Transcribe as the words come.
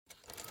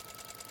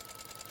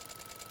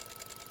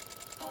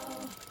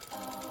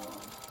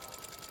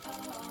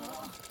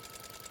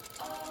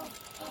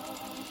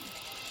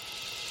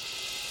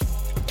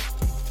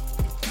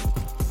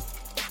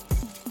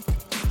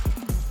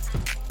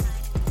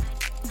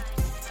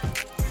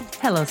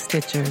Hello,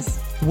 Stitchers.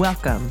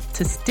 Welcome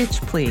to Stitch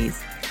Please,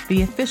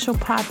 the official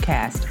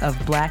podcast of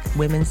Black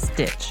Women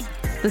Stitch,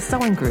 the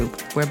sewing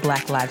group where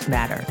Black Lives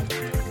Matter.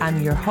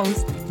 I'm your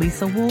host,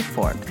 Lisa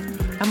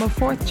Woolfork. I'm a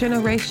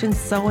fourth-generation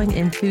sewing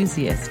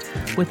enthusiast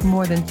with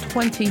more than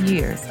 20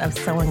 years of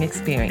sewing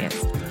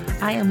experience.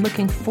 I am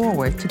looking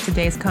forward to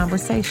today's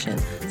conversation,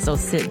 so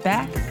sit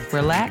back,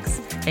 relax,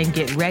 and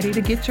get ready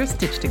to get your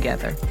stitch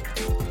together.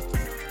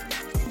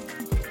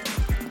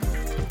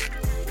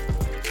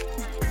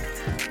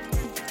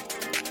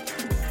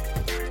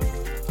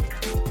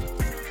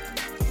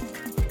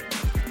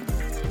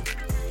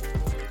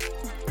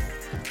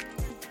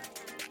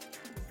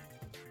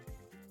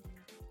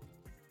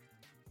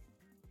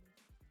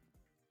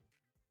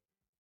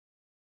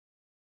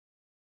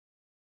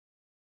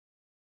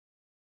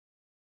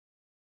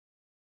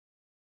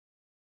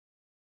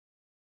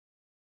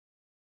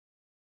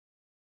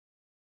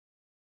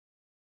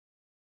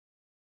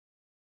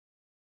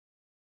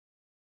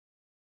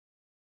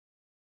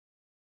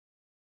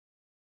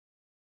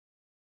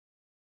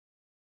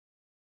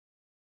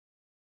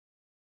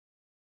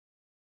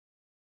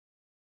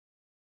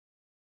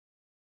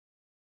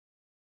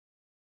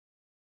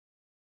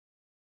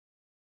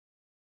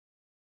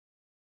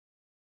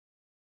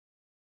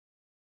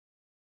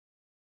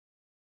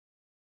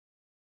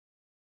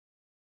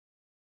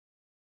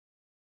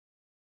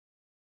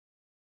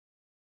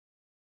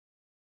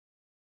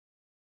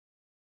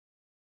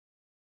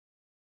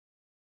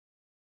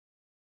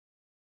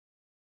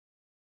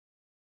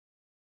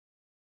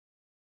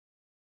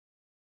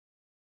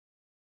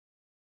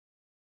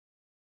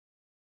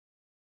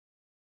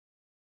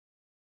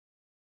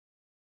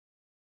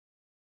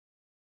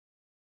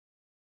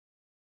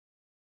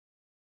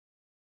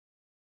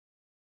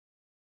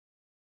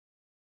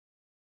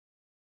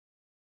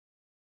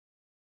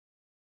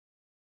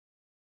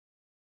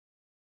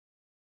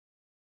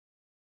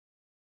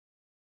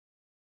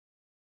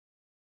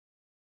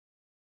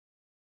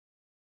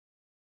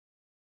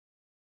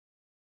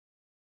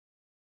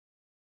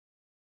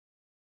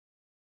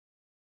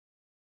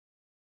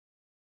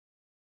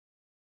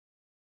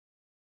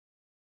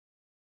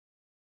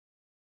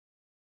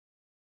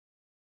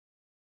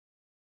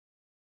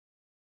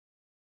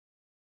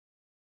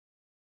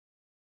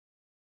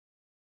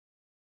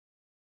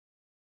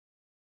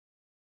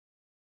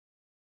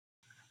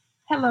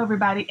 Hello,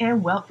 everybody,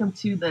 and welcome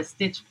to the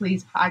Stitch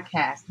Please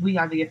podcast. We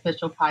are the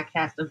official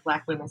podcast of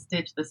Black Women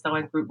Stitch, the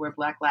sewing group where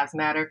Black Lives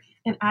Matter,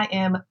 and I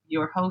am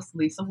your host,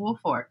 Lisa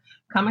Woolfork,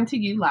 coming to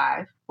you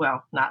live,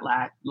 well, not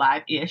live,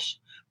 live-ish,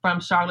 from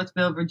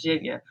Charlottesville,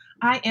 Virginia.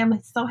 I am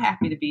so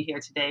happy to be here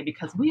today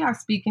because we are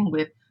speaking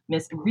with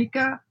Miss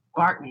Rika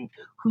Barton,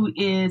 who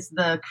is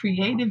the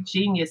creative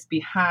genius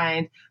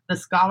behind The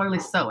Scholarly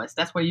Sewist.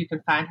 That's where you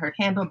can find her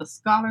handle, The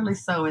Scholarly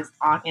Sewist,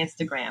 on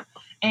Instagram.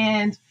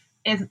 And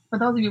as for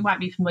those of you who might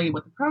be familiar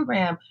with the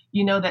program,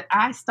 you know that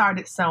I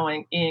started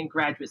sewing in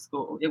graduate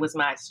school. It was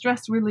my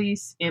stress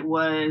release. It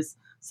was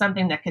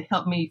something that could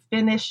help me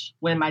finish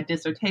when my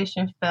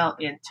dissertation felt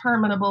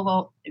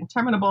interminable. When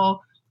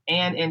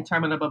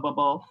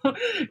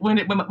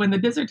the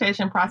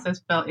dissertation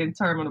process felt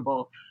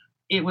interminable,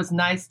 it was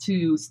nice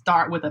to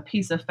start with a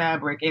piece of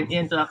fabric and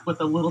end up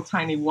with a little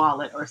tiny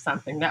wallet or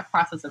something. That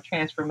process of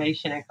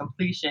transformation and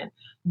completion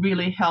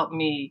really helped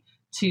me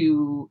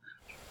to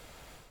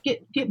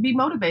be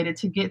motivated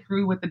to get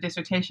through with the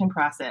dissertation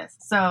process.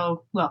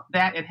 So, well,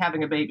 that and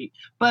having a baby,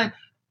 but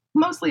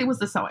mostly it was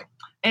the sewing.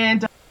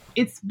 And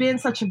it's been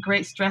such a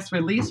great stress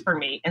release for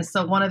me. And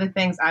so one of the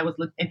things I was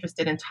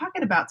interested in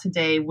talking about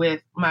today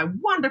with my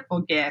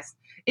wonderful guest,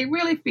 it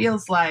really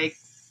feels like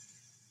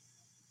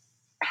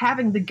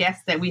having the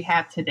guest that we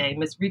have today,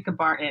 Miss Rika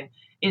Barton,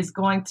 is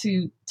going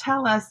to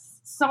tell us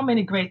so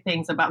many great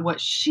things about what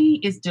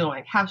she is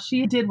doing, how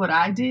she did what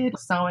I did,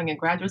 sewing in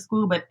graduate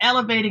school, but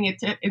elevating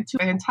it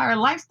into an entire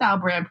lifestyle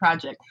brand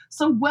project.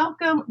 So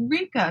welcome,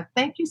 Rika.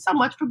 Thank you so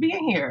much for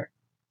being here.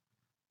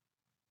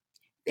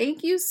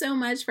 Thank you so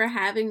much for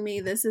having me.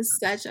 This is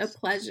such a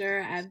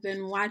pleasure. I've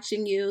been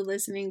watching you,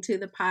 listening to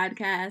the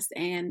podcast,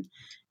 and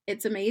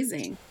it's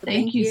amazing.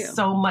 Thank you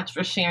so much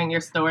for sharing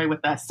your story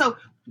with us. So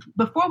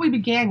before we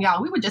began,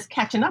 y'all, we were just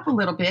catching up a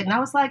little bit, and I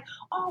was like,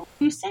 oh,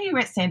 you say you're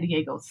at San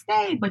Diego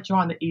State, but you're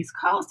on the East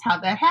Coast.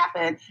 How'd that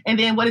happen? And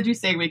then what did you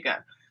say,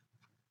 Rika?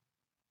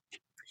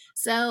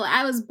 So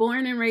I was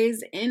born and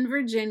raised in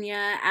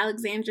Virginia,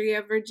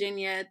 Alexandria,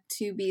 Virginia,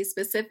 to be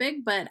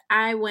specific, but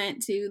I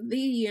went to the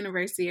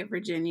University of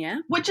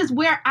Virginia. Which is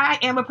where I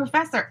am a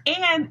professor.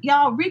 And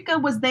y'all, Rika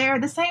was there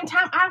the same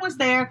time I was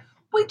there.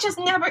 We just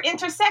never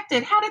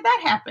intersected. How did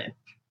that happen?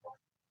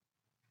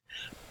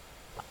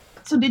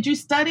 So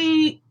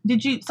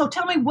so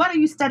tell me, what are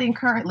you studying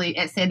currently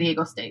at San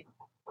Diego State?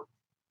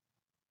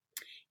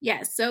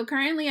 Yes. So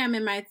currently I'm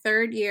in my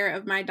third year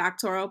of my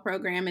doctoral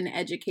program in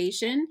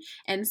education.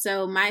 And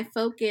so my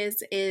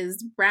focus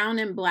is brown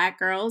and Black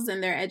girls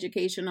and their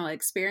educational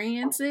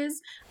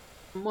experiences,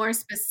 more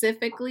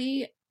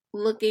specifically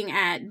looking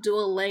at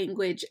dual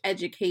language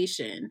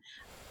education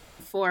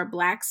for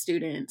Black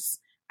students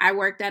I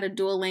worked at a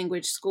dual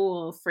language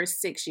school for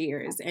 6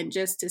 years, and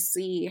just to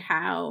see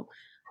how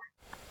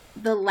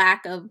the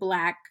lack of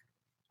Black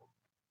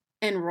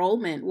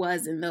enrollment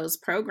was in those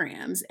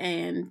programs,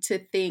 and to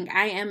think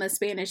I am a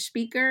Spanish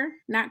speaker,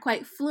 not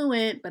quite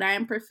fluent, but I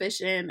am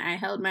proficient. I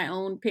held my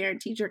own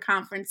parent teacher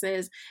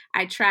conferences.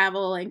 I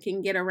travel and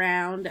can get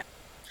around.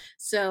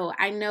 So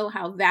I know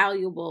how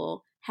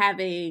valuable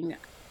having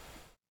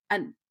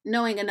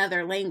knowing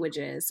another language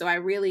is. So I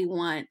really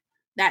want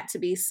that to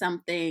be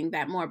something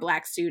that more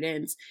Black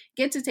students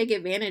get to take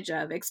advantage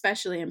of,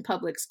 especially in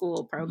public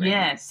school programs.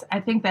 Yes, I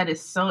think that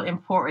is so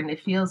important.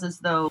 It feels as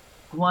though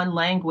one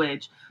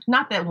language,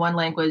 not that one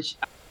language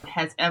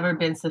has ever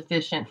been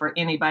sufficient for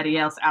anybody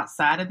else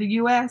outside of the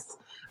US.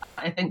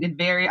 I think that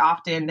very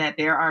often that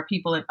there are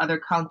people in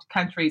other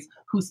countries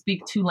who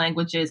speak two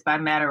languages by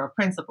matter of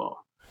principle.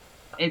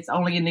 It's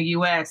only in the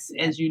US,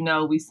 as you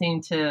know, we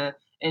seem to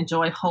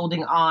enjoy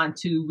holding on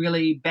to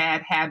really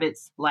bad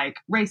habits like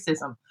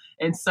racism.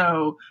 And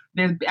so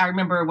I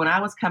remember when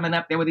I was coming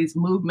up, there were these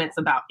movements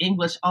about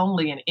English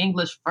only and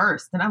English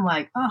first. And I'm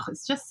like, oh,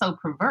 it's just so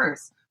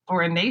perverse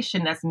for a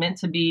nation that's meant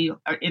to be,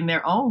 in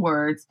their own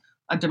words,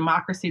 a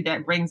democracy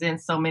that brings in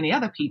so many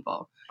other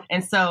people.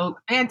 And so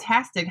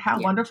fantastic. How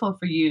wonderful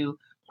for you.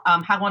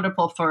 How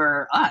wonderful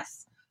for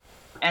us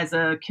as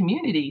a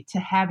community to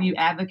have you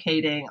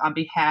advocating on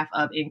behalf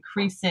of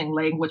increasing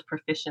language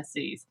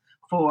proficiencies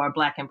for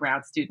Black and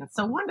Brown students.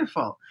 So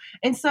wonderful.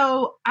 And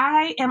so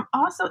I am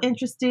also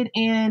interested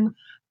in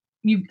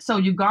you. So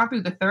you've gone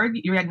through the third,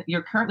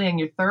 you're currently in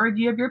your third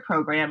year of your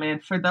program.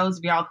 And for those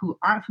of y'all who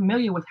aren't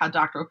familiar with how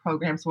doctoral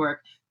programs work,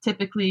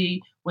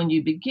 typically when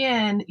you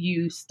begin,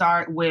 you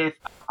start with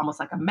almost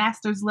like a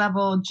master's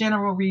level,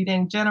 general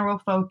reading, general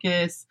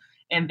focus.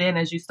 And then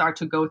as you start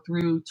to go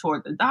through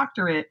toward the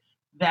doctorate,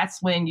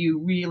 that's when you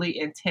really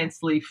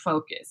intensely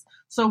focus.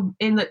 So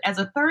as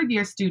a third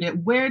year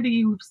student,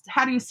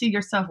 how do you see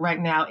yourself right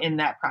now in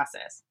that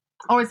process?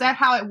 Or is that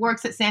how it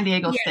works at San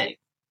Diego State?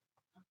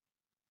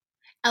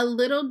 A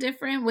little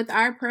different with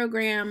our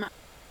program.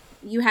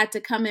 You had to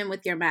come in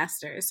with your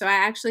master's. So I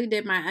actually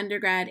did my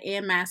undergrad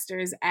and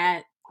master's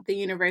at the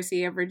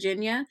University of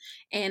Virginia,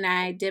 and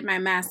I did my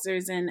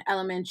master's in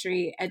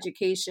elementary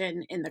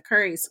education in the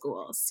Curry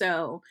School.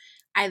 So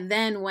I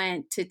then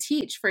went to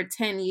teach for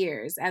 10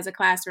 years as a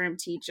classroom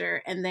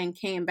teacher and then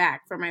came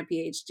back for my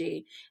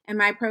PhD. And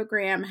my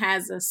program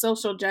has a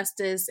social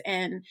justice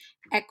and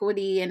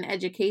equity and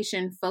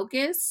education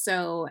focus.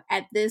 So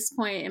at this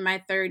point in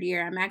my third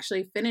year, I'm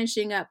actually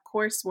finishing up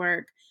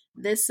coursework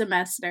this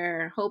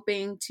semester,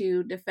 hoping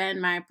to defend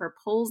my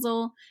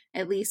proposal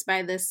at least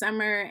by this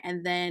summer,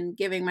 and then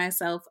giving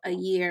myself a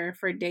year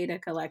for data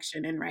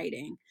collection and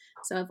writing.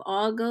 So if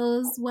all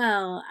goes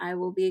well, I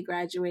will be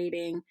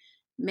graduating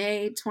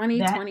May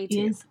 2022.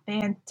 That is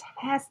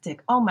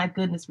fantastic. Oh my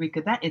goodness,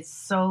 Rika, that is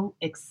so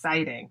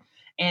exciting.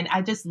 And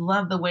I just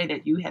love the way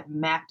that you have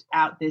mapped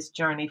out this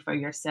journey for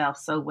yourself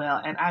so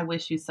well. And I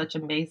wish you such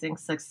amazing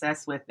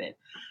success with it.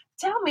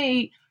 Tell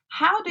me,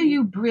 how do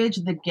you bridge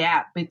the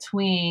gap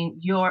between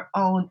your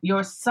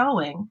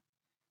sewing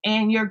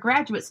and your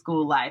graduate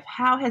school life?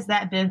 How has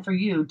that been for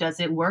you?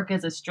 Does it work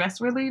as a stress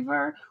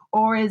reliever,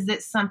 or is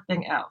it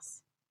something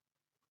else?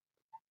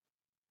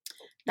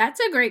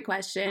 That's a great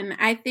question.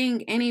 I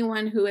think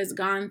anyone who has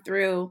gone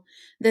through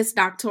this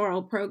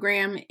doctoral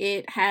program,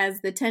 it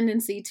has the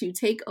tendency to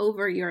take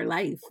over your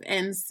life.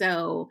 And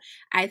so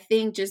I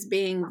think just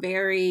being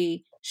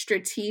very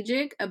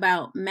strategic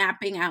about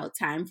mapping out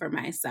time for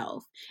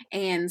myself.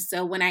 And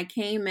so when I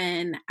came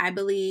in, I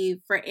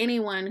believe for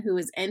anyone who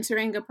is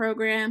entering a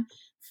program,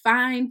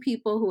 find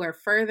people who are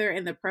further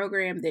in the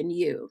program than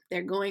you.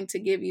 They're going to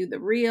give you the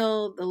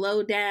real, the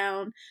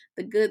lowdown,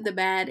 the good, the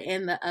bad,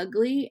 and the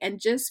ugly. And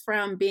just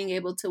from being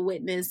able to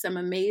witness some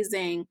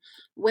amazing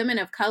women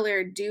of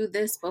color do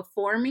this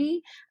before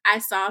me, I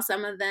saw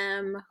some of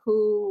them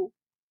who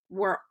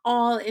were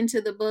all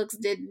into the books,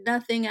 did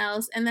nothing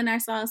else. And then I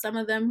saw some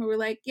of them who were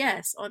like,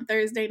 yes, on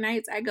Thursday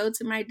nights, I go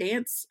to my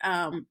dance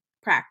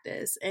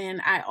practice,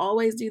 and I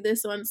always do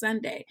this on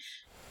Sunday.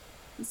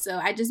 So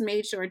I just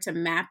made sure to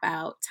map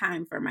out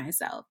time for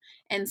myself.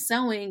 And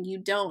sewing, you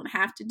don't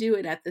have to do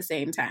it at the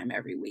same time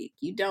every week.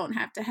 You don't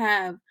have to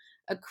have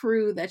a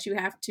crew that you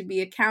have to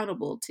be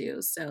accountable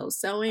to. So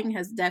sewing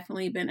has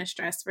definitely been a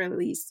stress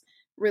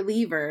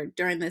reliever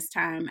during this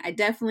time. I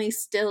definitely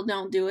still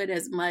don't do it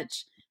as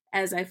much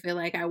as I feel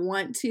like I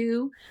want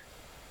to,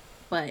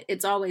 but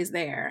it's always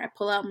there. I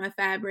pull out my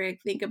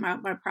fabric, think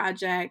about my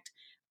project,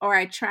 or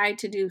I try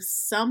to do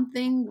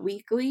something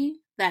weekly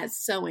that's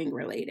sewing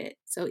related.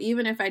 So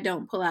even if I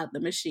don't pull out the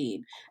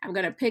machine, I'm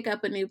going to pick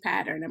up a new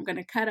pattern. I'm going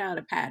to cut out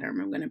a pattern.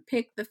 I'm going to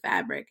pick the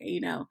fabric,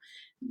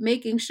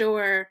 making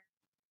sure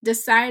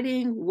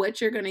deciding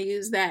what you're going to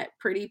use that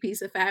pretty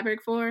piece of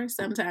fabric for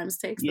sometimes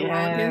takes the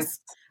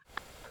longest.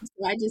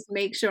 So I just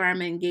make sure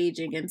I'm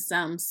engaging in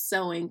some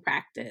sewing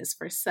practice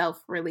for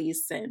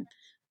self-release and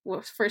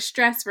for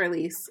stress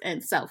release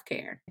and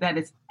self-care. That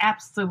is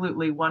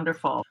absolutely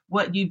wonderful.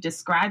 What you've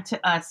described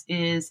to us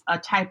is a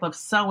type of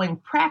sewing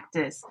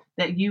practice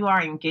that you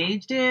are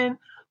engaged in,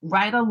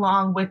 right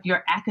along with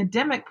your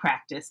academic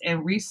practice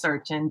and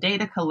research and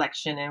data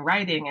collection and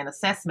writing and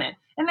assessment.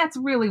 And that's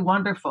really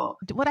wonderful.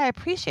 What I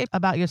appreciate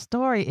about your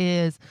story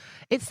is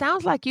it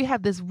sounds like you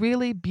have this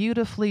really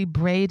beautifully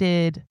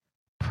braided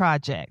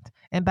project.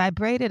 And by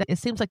braided, it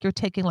seems like you're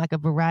taking like a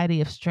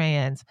variety of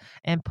strands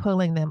and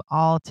pulling them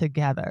all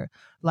together,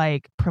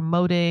 like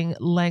promoting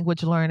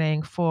language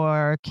learning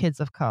for kids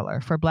of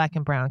color, for Black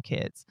and Brown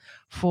kids,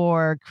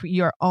 for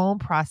your own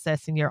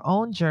process and your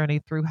own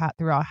journey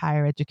throughout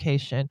higher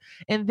education.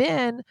 And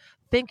then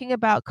thinking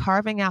about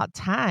carving out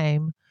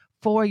time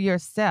for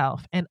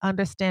yourself and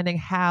understanding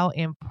how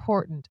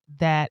important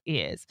that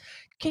is.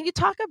 Can you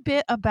talk a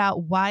bit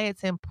about why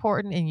it's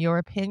important, in your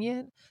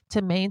opinion,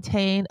 to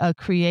maintain a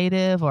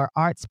creative or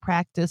arts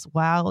practice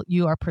while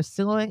you are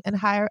pursuing a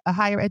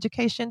higher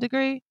education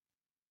degree?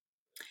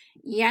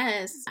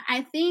 Yes,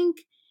 I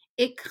think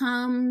it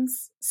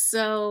comes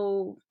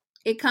so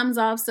it comes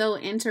off so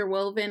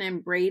interwoven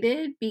and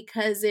braided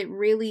because it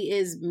really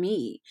is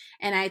me.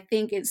 And I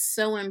think it's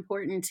so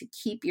important to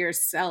keep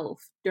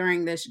yourself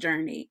during this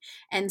journey.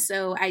 And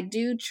so I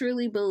do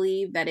truly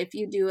believe that if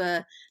you do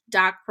a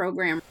doc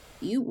program,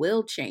 you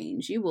will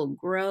change, you will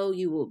grow,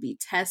 you will be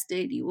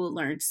tested, you will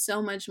learn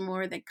so much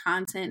more than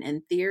content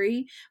and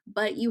theory,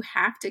 but you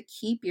have to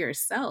keep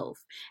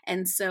yourself.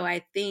 And so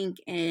I think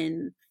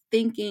in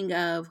thinking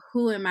of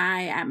who am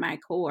I at my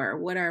core?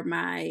 What are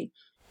my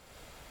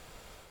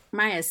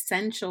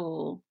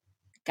essential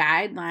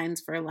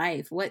guidelines for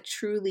life? What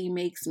truly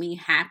makes me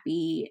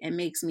happy and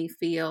makes me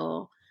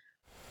feel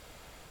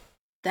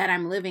that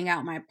I'm living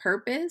out my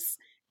purpose?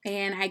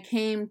 And I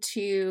came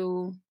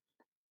to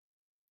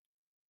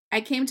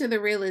the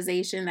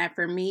realization that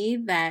for me,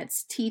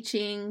 that's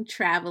teaching,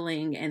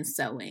 traveling, and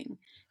sewing.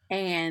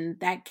 And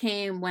that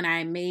came when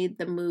I made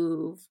the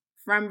move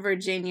from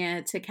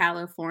Virginia to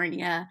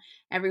California.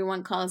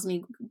 Everyone calls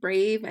me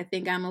brave. I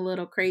think I'm a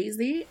little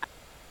crazy.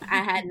 I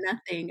had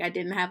nothing. I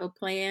didn't have a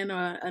plan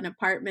or an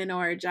apartment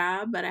or a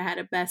job, but I had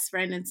a best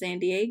friend in San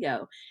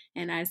Diego.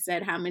 And I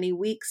said, "How many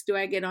weeks do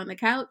I get on the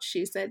couch?"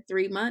 She said,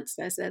 "3 months."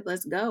 I said,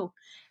 "Let's go."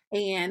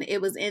 And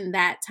it was in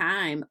that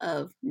time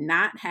of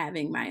not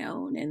having my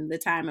own and the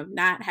time of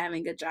not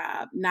having a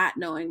job, not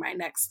knowing my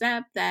next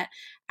step, that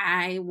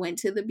I went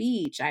to the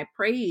beach. I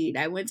prayed.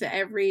 I went to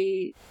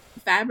every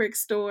fabric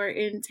store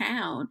in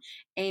town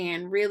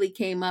and really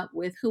came up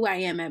with who I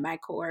am at my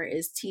core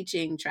is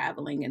teaching,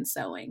 traveling, and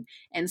sewing.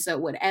 And so,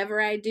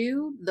 whatever I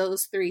do,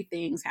 those three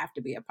things have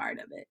to be a part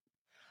of it.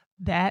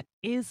 That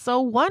is so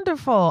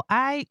wonderful.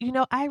 I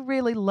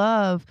really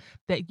love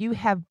that you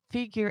have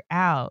figured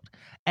out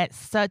at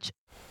such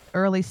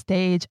early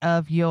stage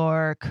of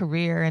your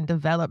career and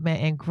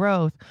development and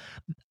growth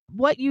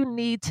what you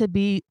need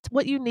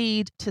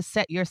to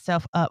set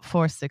yourself up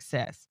for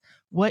success.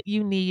 What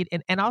you need,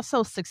 and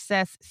also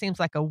success seems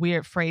like a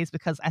weird phrase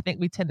because I think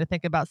we tend to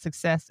think about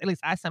success, at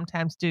least I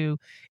sometimes do,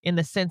 in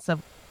the sense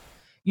of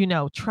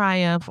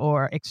triumph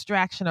or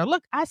extraction or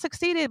look, I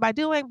succeeded by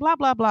doing blah,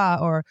 blah, blah,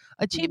 or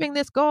achieving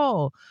this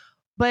goal.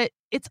 But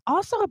it's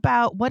also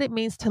about what it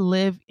means to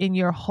live in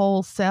your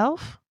whole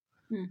self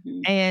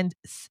Mm-hmm.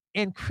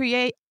 and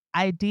create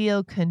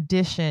ideal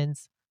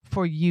conditions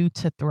for you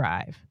to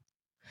thrive.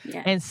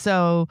 And Yes.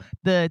 so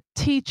the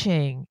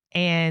teaching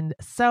and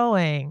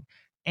sewing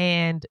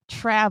and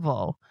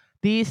travel,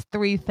 these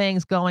three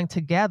things going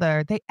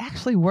together, they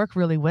actually work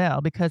really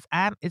well because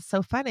it's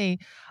so funny.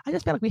 I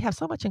just feel like we have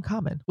so much in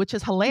common, which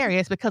is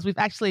hilarious because we've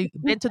actually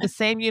been to the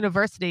same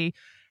university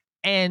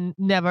and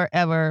never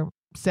ever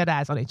set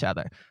eyes on each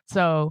other.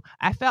 So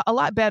I felt a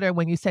lot better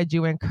when you said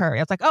you were in Curry.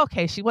 I was like,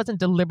 okay, she wasn't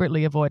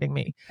deliberately avoiding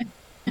me.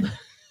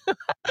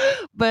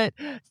 But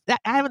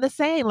I'm the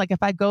same. Like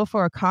if I go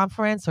for a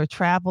conference or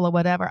travel or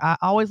whatever, I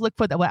always look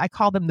for what I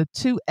call them the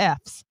two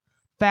F's: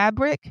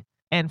 fabric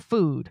and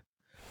food.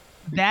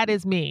 That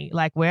is me.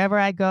 Like wherever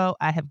I go,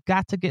 I have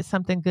got to get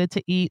something good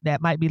to eat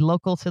that might be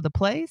local to the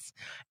place,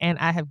 and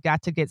I have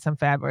got to get some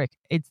fabric.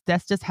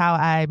 That's just how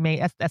I made.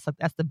 That's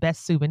the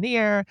best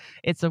souvenir.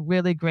 It's a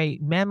really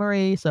great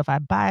memory. So if I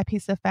buy a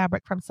piece of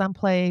fabric from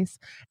someplace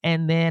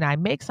and then I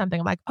make something,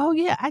 I'm like, oh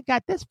yeah, I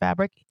got this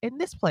fabric in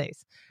this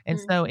place,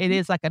 and so it Mm-hmm.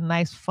 is like a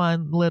nice,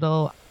 fun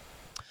little.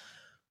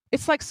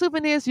 It's like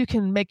souvenirs you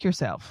can make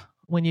yourself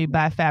when you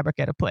buy fabric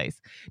at a place.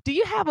 Do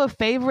you have a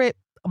favorite,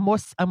 a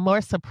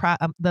more surprise,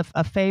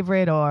 a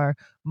favorite or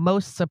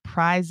most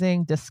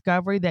surprising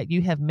discovery that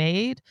you have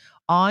made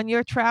on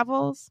your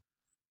travels?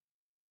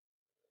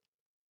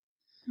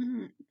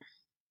 Hmm.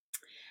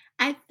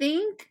 I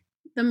think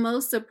the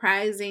most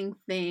surprising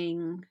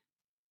thing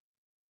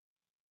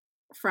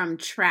from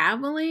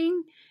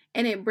traveling,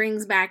 and it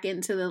brings back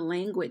into the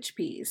language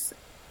piece.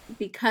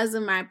 Because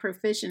of my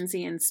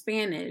proficiency in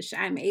Spanish,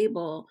 I'm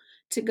able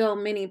to go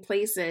many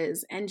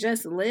places and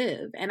just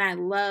live. And I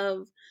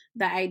love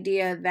the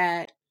idea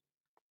that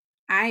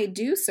I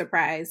do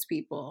surprise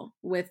people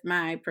with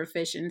my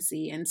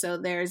proficiency. And so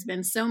there's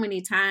been so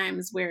many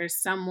times where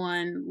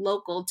someone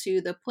local to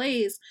the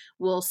place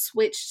will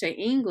switch to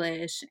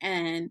English.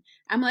 And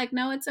I'm like,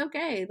 no, it's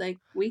okay. Like,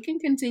 we can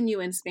continue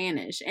in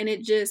Spanish. And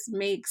it just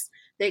makes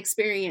the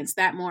experience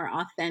that more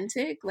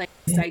authentic. Like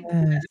it's like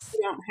Yes. you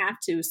don't have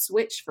to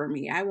switch for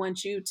me. I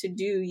want you to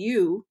do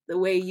you the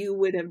way you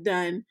would have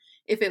done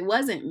if it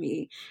wasn't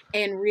me,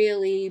 and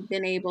really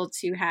been able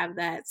to have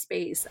that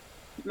space.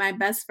 My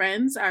best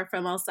friends are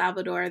from El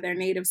Salvador. They're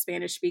native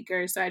Spanish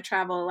speakers, so I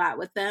travel a lot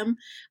with them.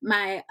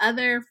 My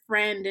other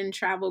friend and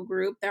travel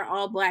group, they're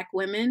all Black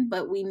women,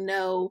 but we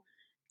know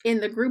in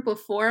the group of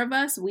four of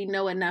us, we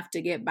know enough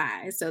to get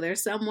by. So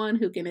there's someone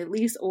who can at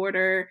least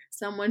order,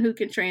 someone who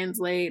can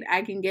translate.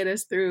 I can get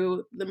us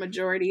through the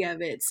majority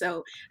of it.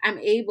 So I'm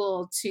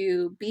able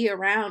to be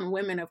around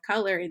women of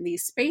color in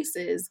these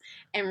spaces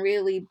and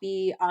really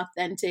be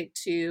authentic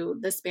to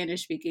the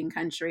Spanish speaking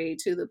country,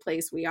 to the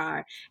place we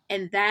are.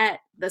 And that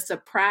the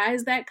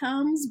surprise that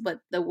comes, but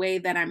the way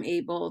that I'm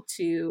able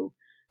to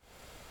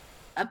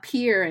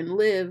appear and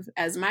live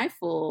as my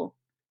full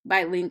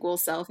bilingual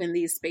self in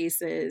these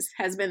spaces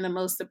has been the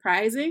most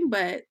surprising,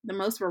 but the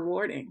most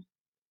rewarding.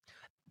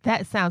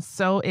 That sounds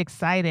so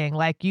exciting.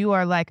 Like you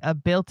are like a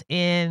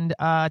built-in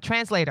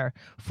translator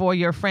for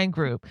your friend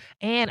group.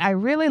 And I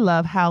really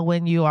love how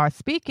when you are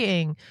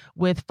speaking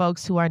with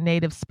folks who are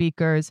native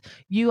speakers,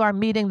 you are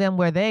meeting them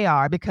where they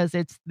are because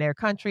it's their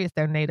country, it's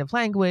their native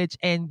language,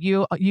 and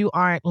you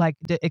aren't like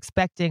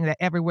expecting that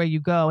everywhere you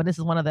go. And this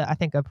is one of the I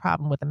think a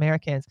problem with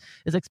Americans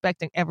is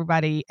expecting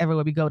everybody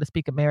everywhere we go to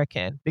speak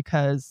American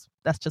because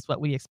that's just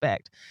what we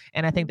expect.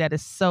 And I think that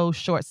is so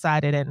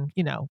short-sighted and,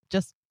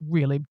 just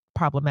really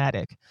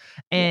problematic.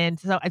 And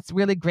so it's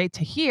really great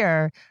to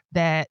hear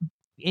that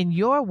in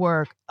your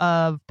work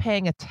of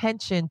paying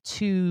attention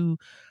to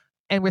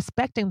and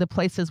respecting the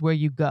places where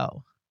you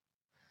go,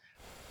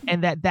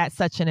 and that's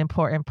such an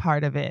important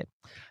part of it.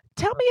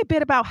 Tell me a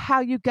bit about how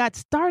you got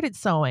started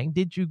sewing.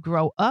 Did you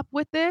grow up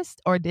with this,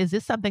 or is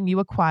this something you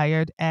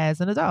acquired as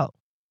an adult?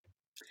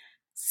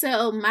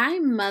 So my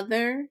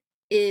mother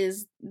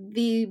is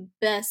the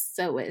best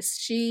sewist.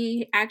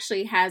 She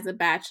actually has a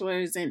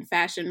bachelor's in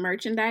fashion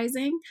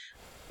merchandising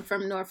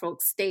from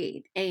Norfolk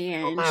State. Oh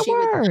And my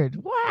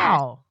word.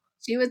 Wow.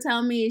 she would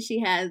tell me she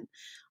had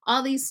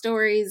all these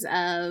stories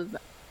of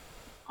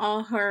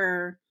all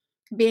her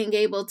being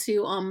able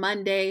to on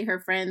Monday. Her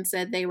friends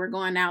said they were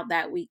going out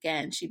that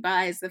weekend. She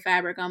buys the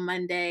fabric on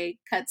Monday,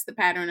 cuts the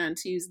pattern on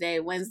Tuesday,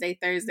 Wednesday,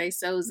 Thursday,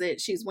 sews it.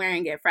 She's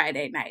wearing it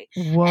Friday night.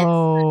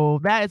 Whoa,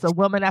 that is a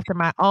woman after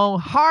my own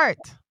heart.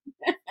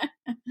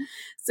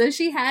 So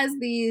she has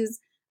these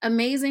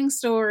amazing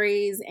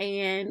stories.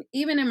 And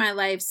even in my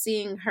life,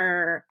 seeing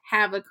her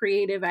have a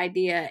creative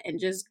idea and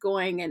just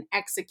going and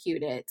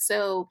execute it.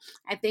 So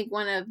I think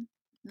one of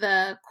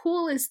the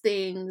coolest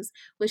things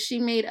was she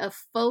made a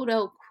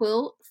photo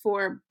quilt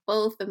for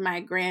both of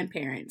my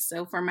grandparents.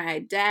 So for my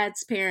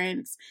dad's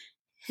parents,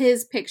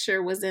 his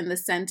picture was in the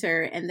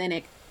center and then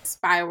it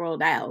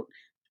spiraled out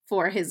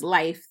for his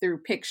life through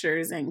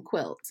pictures and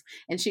quilts.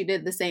 And she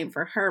did the same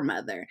for her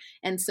mother.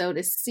 And so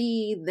to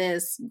see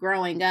this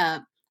growing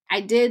up,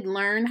 I did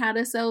learn how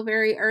to sew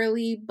very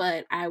early,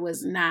 but I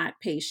was not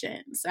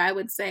patient. So I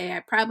would say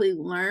I probably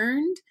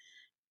learned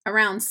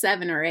around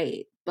 7 or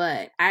 8,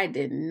 but I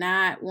did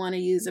not want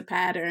to use a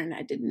pattern.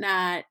 I did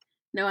not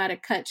know how to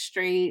cut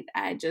straight.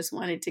 I just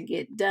wanted to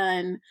get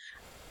done.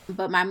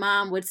 But my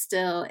mom would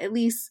still at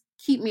least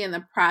keep me in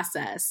the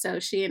process.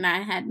 So she and I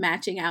had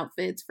matching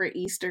outfits for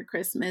Easter,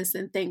 Christmas,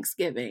 and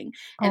Thanksgiving.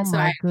 And Oh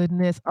my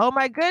goodness. Oh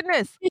my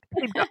goodness.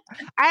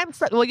 I'm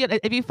so well,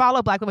 if you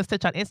follow Black Women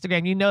Stitch on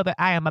Instagram, you know that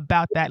I am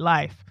about that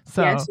life.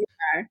 So yes, you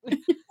are.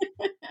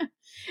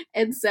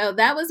 And so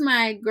that was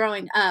my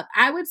growing up.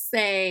 I would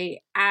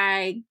say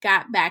I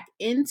got back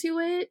into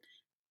it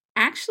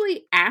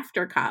actually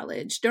after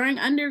college. During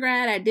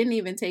undergrad, I didn't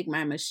even take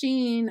my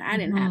machine. I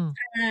didn't have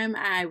time.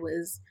 I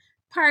was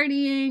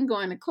partying,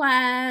 going to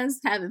class,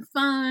 having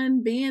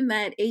fun, being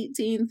that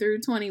 18 through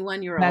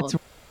 21-year-old.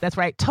 That's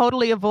right.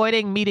 Totally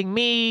avoiding meeting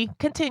me.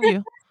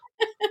 Continue.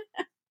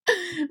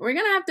 We're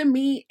going to have to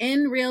meet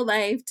in real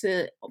life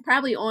to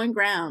probably on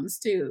grounds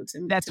too.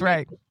 That's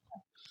right.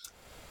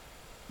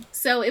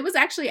 So it was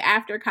actually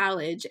after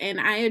college, and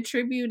I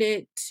attribute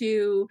it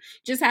to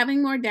just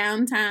having more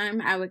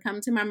downtime. I would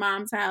come to my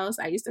mom's house.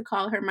 I used to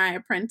call her my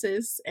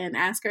apprentice and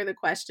ask her the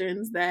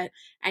questions that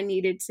I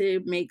needed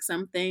to make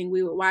something.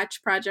 We would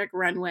watch Project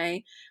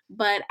Runway,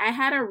 but I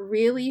had a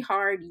really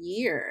hard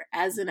year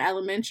as an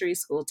elementary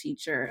school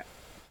teacher.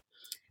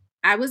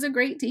 I was a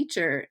great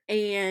teacher,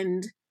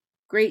 and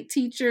great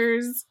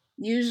teachers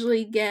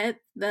usually get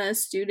the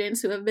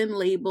students who have been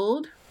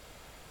labeled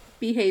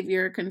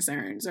behavior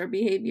concerns or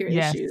behavior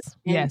issues.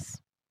 Yes.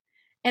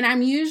 And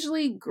I'm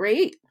usually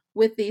great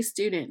with these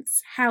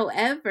students.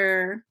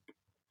 However,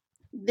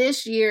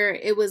 this year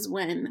it was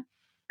when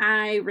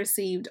I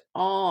received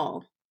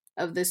all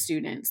of the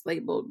students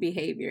labeled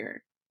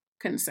behavior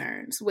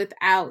concerns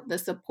without the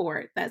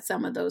support that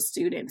some of those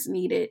students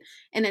needed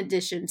in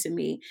addition to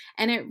me.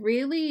 And it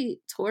really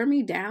tore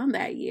me down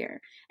that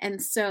year.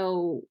 And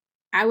so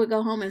I would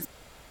go home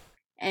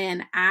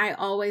And I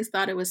always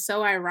thought it was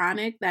so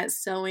ironic that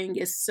sewing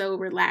is so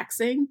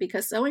relaxing,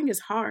 because sewing is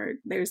hard.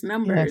 There's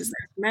numbers, Yes.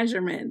 there's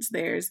measurements,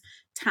 there's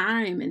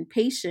time and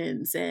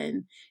patience,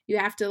 and you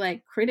have to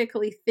like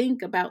critically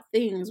think about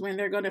things when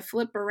they're going to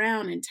flip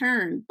around and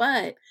turn.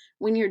 But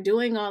when you're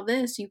doing all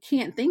this, you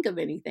can't think of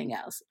anything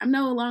else. I'm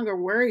no longer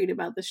worried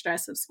about the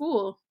stress of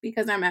school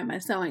because I'm at my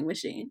sewing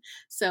machine.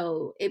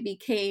 So it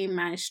became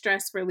my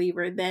stress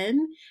reliever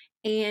then.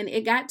 And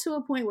it got to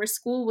a point where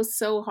school was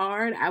so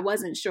hard, I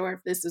wasn't sure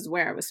if this is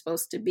where I was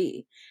supposed to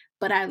be.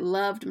 But I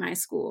loved my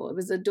school. It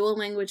was a dual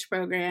language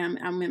program.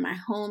 I'm in my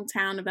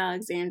hometown of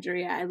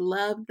Alexandria. I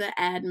loved the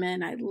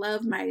admin. I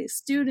loved my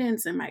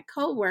students and my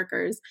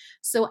coworkers.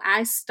 So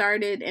I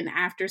started an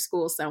after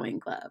school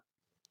sewing club.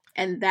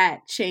 And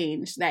that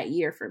changed that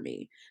year for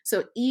me.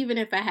 So even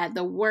if I had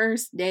the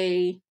worst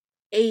day,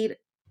 8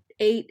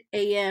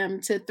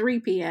 a.m. to 3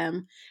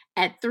 p.m.,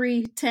 at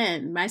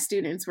 3:10 my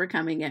students were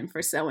coming in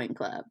for sewing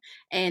club.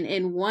 And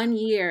in 1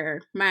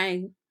 year,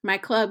 my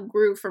club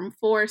grew from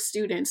 4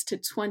 students to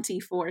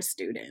 24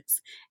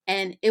 students.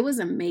 And it was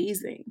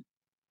amazing.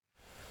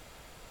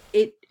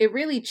 It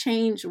really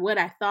changed what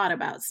I thought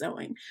about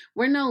sewing.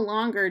 We're no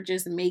longer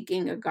just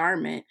making a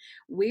garment.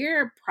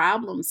 We're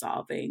problem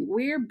solving.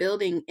 We're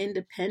building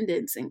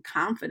independence and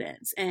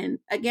confidence. And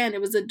again, it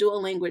was a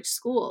dual language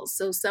school.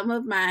 So some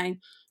of my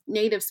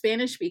native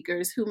Spanish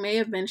speakers who may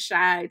have been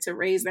shy to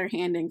raise their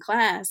hand in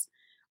class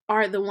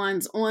are the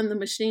ones on the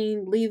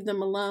machine, leave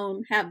them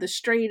alone, have the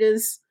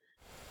straightest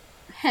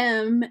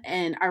hem,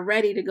 and are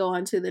ready to go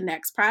on to the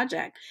next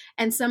project.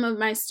 And some of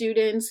my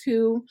students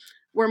who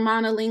were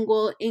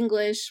monolingual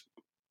English,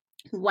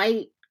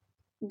 white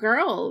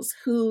girls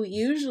who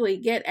usually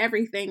get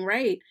everything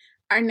right,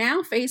 are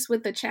now faced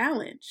with the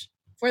challenge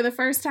for the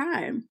first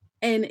time.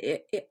 And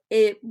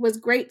it was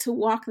great to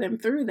walk them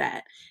through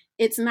that.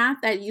 It's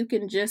not that you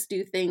can just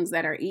do things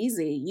that are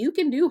easy. You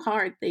can do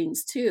hard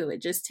things too.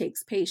 It just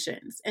takes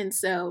patience. And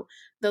so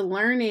the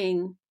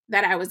learning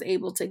that I was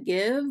able to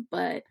give,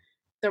 but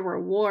the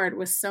reward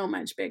was so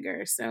much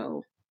bigger.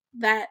 So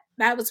that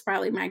was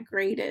probably my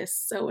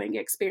greatest sewing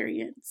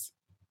experience.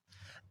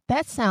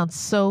 That sounds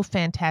so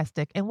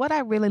fantastic. And what I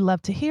really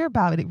love to hear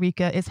about it,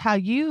 Rika, is how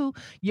you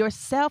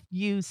yourself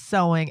use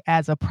sewing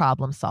as a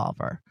problem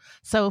solver.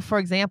 So, for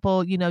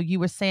example, you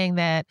were saying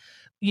that,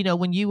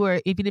 when you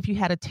were, even if you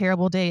had a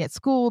terrible day at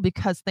school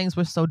because things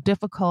were so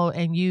difficult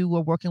and you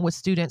were working with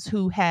students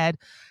who had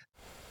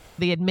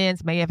the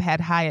admins may have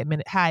had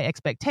high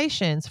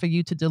expectations for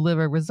you to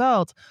deliver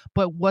results,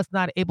 but was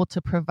not able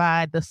to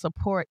provide the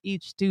support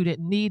each student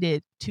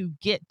needed to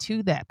get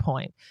to that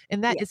point.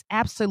 And that Yeah. is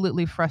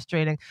absolutely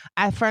frustrating.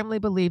 I firmly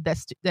believe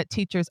that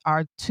teachers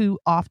are too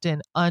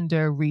often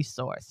under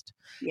resourced.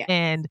 Yeah.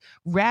 And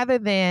rather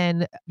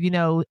than,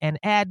 an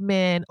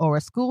admin or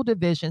a school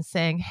division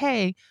saying,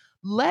 hey,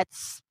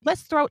 let's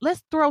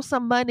throw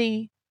some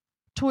money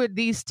toward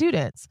these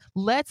students.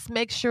 Let's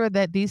make sure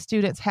that these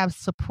students have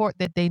support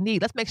that they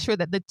need. Let's make sure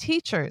that the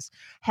teachers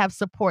have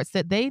supports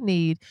that they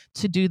need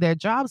to do their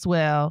jobs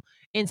well.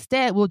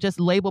 Instead, we'll just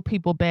label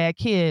people bad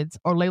kids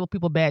or label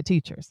people bad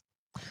teachers.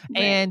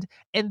 Right.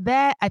 And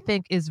that, I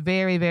think, is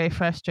very, very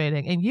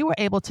frustrating. And you were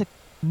able to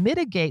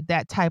mitigate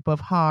that type of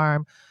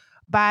harm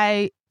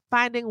by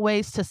finding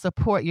ways to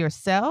support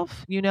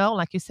yourself,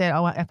 like you said,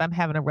 oh, if I'm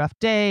having a rough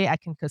day, I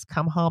can just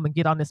come home and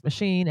get on this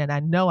machine and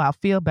I know I'll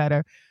feel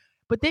better.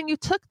 But then you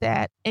took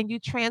that and you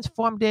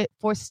transformed it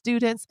for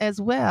students as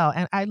well.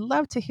 And I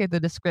love to hear the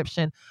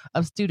description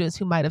of students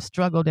who might have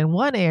struggled in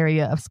one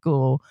area of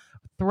school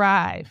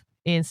thrive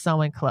in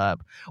sewing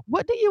club.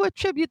 What do you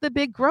attribute the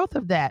big growth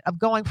of that, of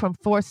going from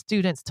 4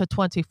 students to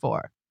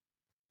 24?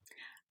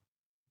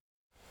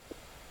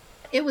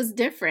 It was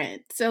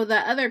different. So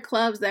the other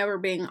clubs that were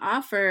being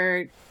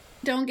offered,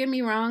 don't get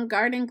me wrong,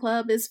 garden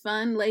club is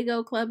fun,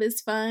 Lego club is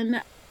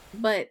fun,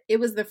 but it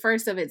was the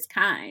first of its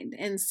kind.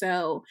 And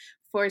so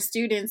for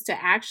students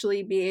to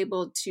actually be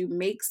able to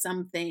make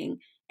something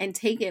and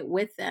take it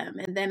with them.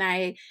 And then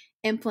I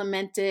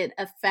implemented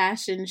a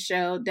fashion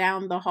show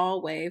down the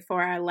hallway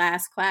for our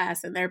last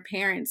class, and their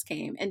parents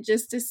came, and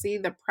just to see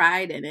the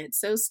pride in it.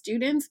 So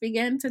students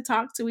began to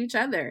talk to each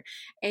other,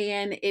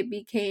 and it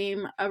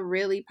became a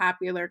really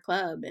popular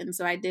club. And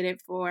so I did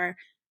it for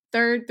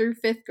third through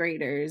fifth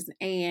graders,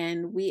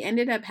 and we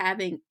ended up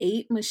having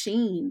 8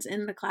 machines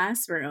in the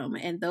classroom,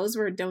 and those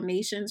were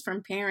donations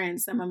from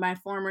parents. Some of my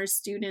former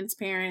students'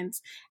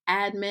 parents,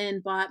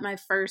 admin bought my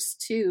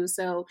first 2,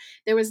 so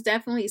there was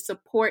definitely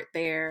support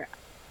there,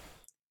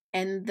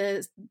 and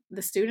the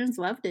students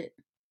loved it.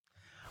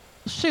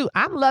 Shoot,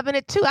 I'm loving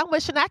it too. I'm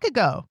wishing I could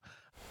go.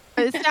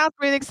 It sounds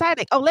really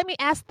exciting. Oh, let me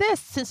ask this.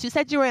 Since you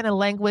said you were in a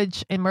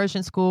language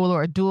immersion school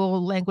or a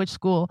dual language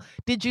school,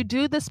 did you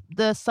do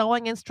the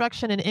sewing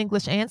instruction in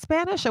English and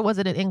Spanish, or was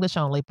it an English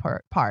only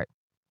part?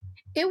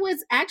 It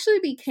was actually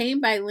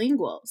became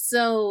bilingual.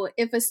 So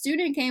if a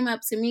student came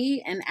up to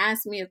me and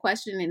asked me a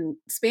question in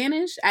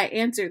Spanish, I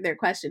answered their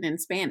question in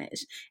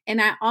Spanish. And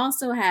I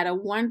also had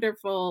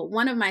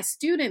one of my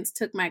students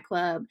took my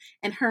club,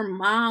 and her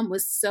mom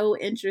was so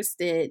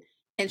interested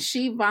And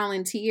she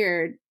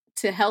volunteered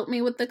to help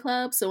me with the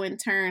club. So in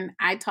turn,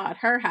 I taught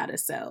her how to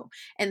sew.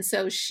 And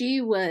so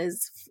she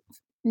was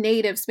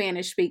native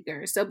Spanish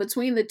speaker. So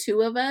between the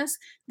two of us,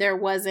 there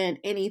wasn't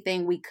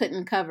anything we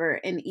couldn't cover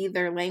in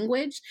either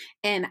language.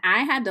 And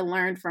I had to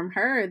learn from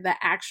her the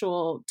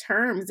actual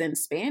terms in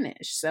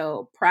Spanish.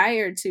 So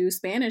prior to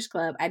Spanish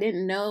Club, I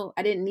didn't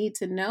need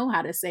to know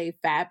how to say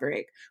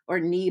fabric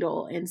or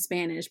needle in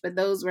Spanish, but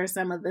those were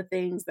some of the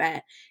things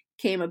that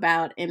came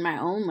about in my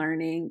own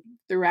learning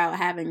throughout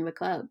having the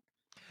club.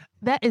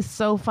 That is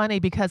so funny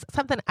because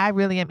something I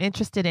really am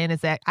interested in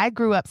is that I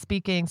grew up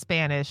speaking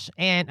Spanish,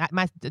 and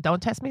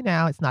don't test me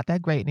now, it's not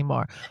that great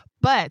anymore.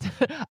 But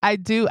I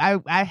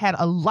had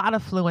a lot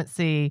of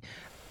fluency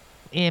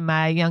in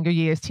my younger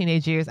years,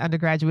 teenage years,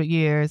 undergraduate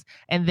years.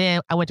 And then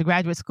I went to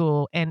graduate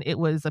school, and it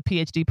was a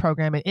PhD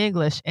program in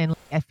English. And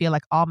I feel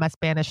like all my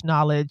Spanish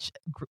knowledge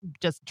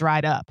just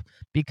dried up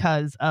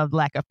because of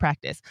lack of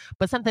practice.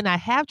 But something I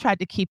have tried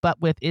to keep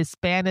up with is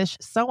Spanish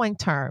sewing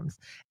terms.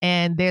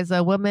 And there's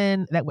a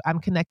woman that I'm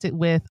connected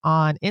with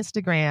on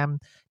Instagram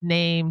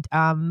named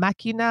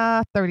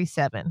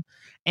Machina37.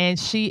 And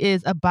she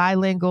is a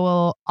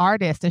bilingual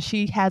artist, and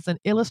she has an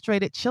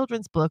illustrated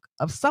children's book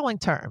of sewing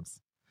terms.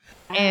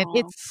 And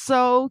it's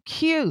so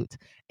cute.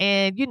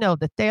 And,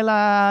 the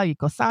tela, y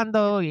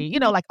cosando,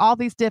 like all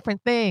these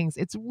different things.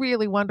 It's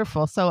really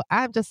wonderful. So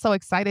I'm just so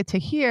excited to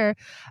hear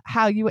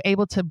how you were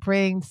able to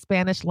bring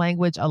Spanish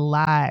language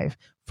alive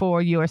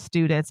for your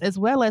students, as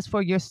well as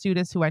for your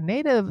students who are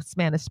native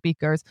Spanish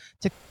speakers,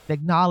 to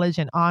acknowledge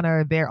and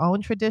honor their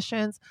own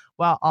traditions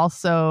while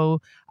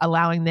also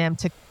allowing them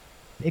to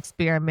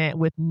experiment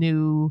with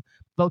new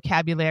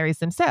vocabularies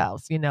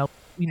themselves,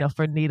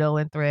 for needle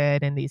and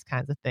thread and these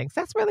kinds of things.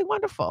 That's really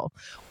wonderful.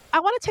 I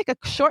want to take a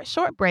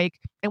short break.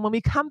 And when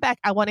we come back,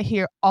 I want to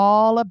hear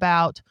all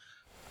about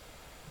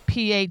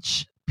I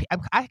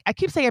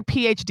keep saying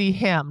PhD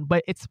him,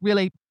 but it's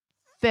really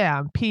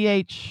femmed,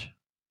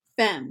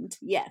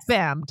 yes.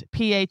 Femmed,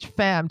 PH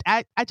femmed.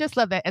 I just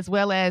love that, as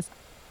well as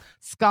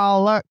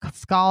scholar.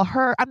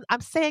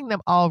 I'm saying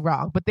them all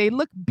wrong, but they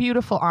look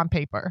beautiful on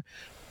paper,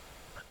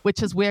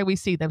 which is where we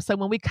see them. So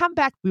when we come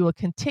back, we will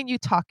continue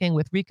talking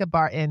with Rika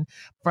Barton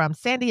from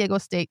San Diego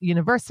State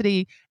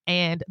University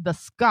and the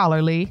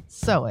Scholarly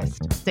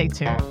Sewist. Stay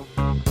tuned.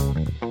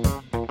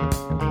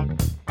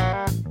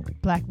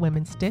 Black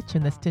Women Stitch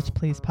and the Stitch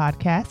Please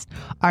podcast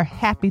are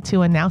happy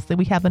to announce that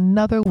we have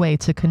another way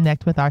to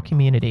connect with our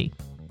community.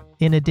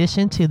 In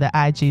addition to the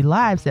IG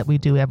Lives that we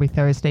do every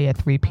Thursday at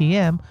 3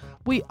 p.m.,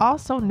 we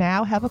also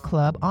now have a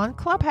club on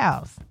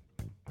Clubhouse.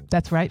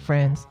 That's right,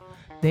 friends.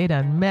 They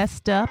done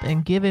messed up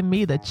and given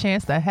me the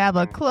chance to have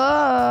a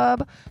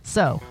club.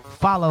 So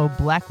follow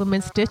Black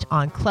Women Stitch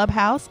on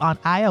Clubhouse on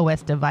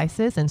iOS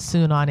devices and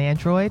soon on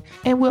Android,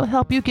 and we'll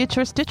help you get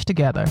your stitch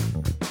together.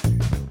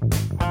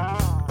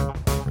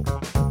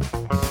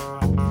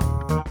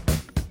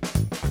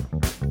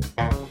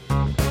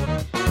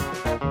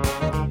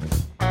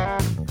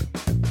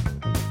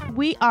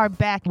 We are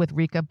back with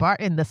Rika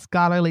Barton, the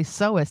Scholarly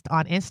Sewist,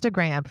 on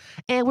Instagram.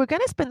 And we're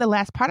going to spend the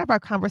last part of our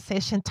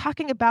conversation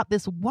talking about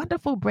this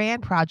wonderful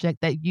brand project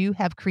that you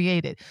have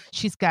created.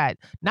 She's got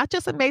not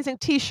just amazing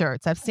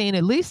t-shirts, I've seen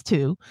at least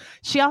 2.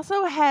 She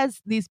also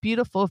has these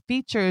beautiful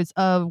features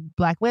of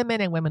Black women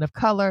and women of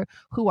color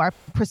who are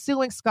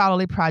pursuing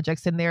scholarly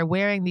projects, and they're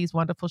wearing these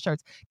wonderful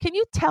shirts. Can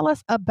you tell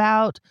us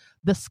about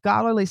the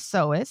Scholarly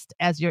Sewist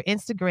as your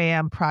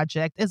Instagram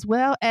project, as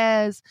well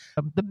as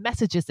the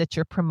messages that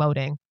you're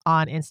promoting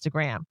on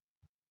Instagram?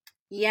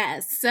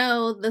 Yes.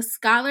 So the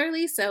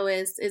Scholarly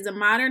Sewist is a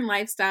modern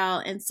lifestyle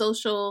and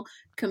social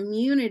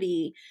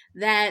community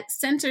that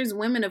centers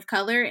women of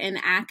color in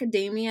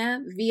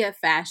academia via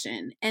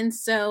fashion. And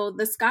so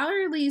the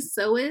Scholarly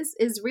Sewist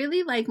is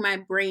really like my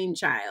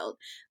brainchild.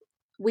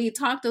 We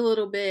talked a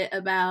little bit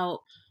about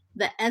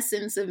the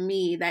essence of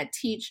me that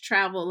teach,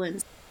 travel,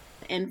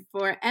 and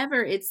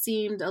forever it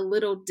seemed a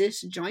little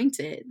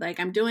disjointed. Like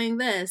I'm doing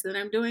this and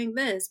I'm doing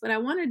this, but I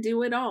want to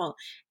do it all.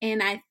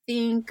 And I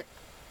think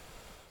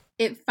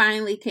it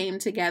finally came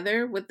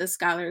together with the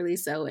Scholarly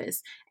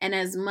Sewist. And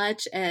as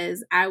much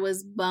as I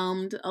was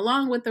bummed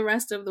along with the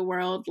rest of the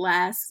world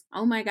a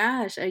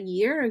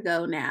year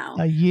ago now.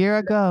 A year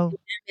ago. The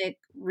pandemic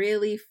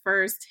really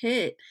first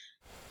hit.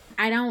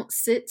 I don't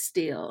sit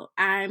still.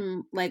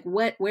 I'm like,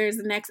 where's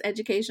the next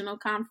educational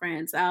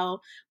conference?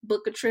 I'll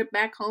book a trip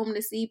back home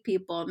to see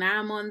people. Now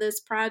I'm on this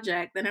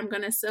project, then I'm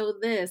going to sew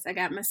this. I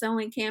got my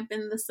sewing camp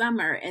in the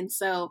summer. And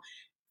so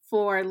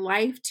for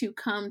life to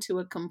come to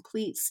a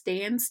complete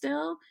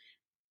standstill,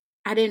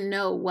 I didn't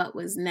know what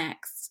was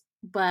next.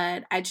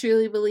 But I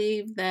truly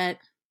believe that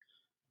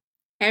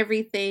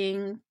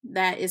everything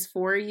that is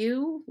for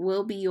you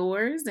will be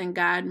yours, and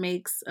God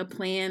makes a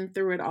plan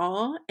through it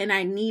all. And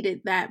I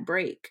needed that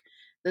break.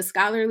 The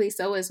Scholarly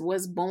Sewist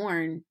was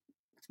born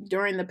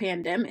during the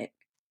pandemic.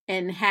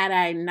 And had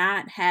I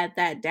not had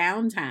that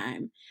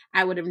downtime,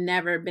 I would have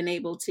never been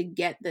able to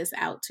get this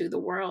out to the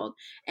world.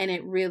 And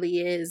it really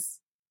is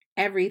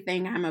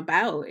everything I'm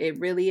about. It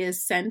really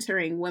is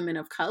centering women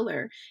of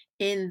color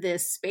in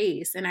this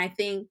space. And I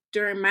think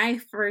during my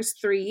first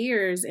 3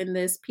 years in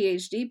this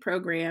PhD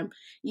program,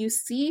 you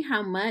see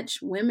how much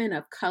women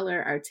of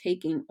color are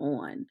taking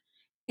on.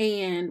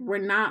 And we're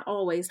not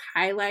always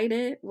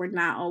highlighted, we're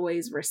not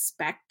always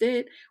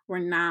respected, we're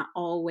not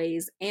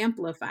always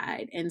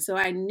amplified. And so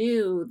I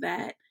knew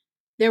that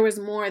there was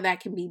more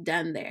that can be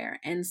done there.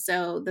 And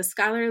so the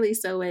Scholarly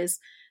SOAS,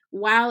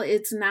 while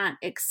it's not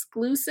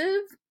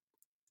exclusive,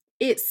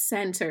 it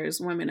centers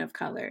women of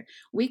color.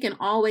 We can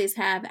always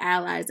have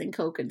allies and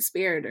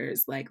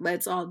co-conspirators, like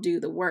let's all do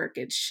the work.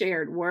 It's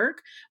shared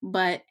work,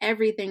 but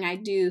everything I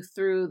do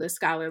through the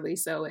Scholarly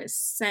SOAS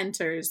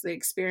centers the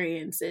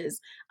experiences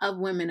of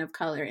women of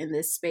color in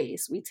this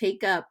space. We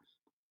take up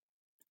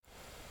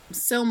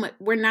so much,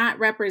 we're not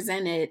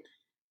represented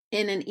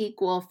in an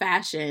equal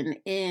fashion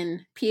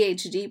in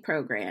PhD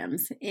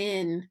programs,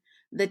 in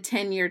the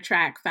tenure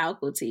track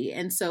faculty.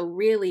 And so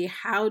really,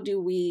 how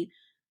do we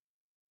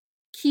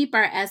keep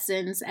our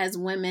essence as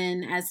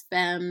women, as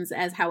femmes,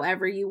 as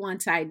however you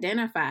want to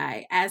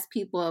identify, as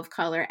people of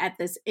color at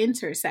this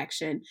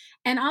intersection,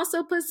 and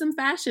also put some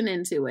fashion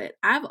into it?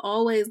 I've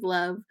always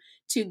loved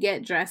to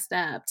get dressed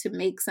up, to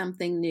make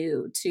something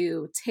new,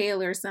 to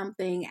tailor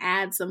something,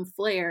 add some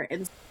flair,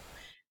 and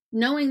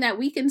knowing that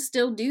we can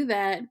still do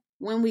that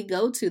when we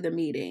go to the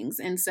meetings.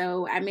 And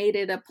so I made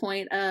it a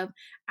point of,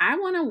 I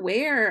want to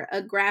wear a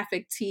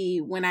graphic tee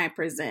when I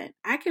present.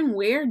 I can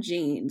wear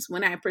jeans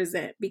when I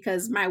present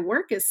because my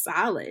work is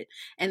solid.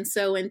 And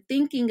so in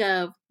thinking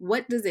of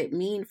what does it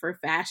mean for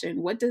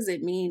fashion? What does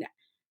it mean?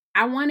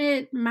 I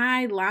wanted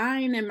my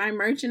line and my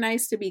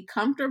merchandise to be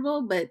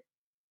comfortable, but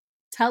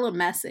tell a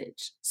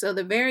message. So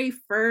the very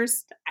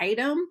first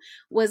item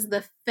was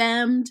the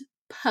Femmed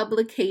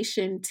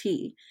publication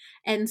tee.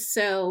 And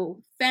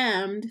so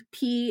Femmed,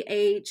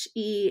 Phemmed,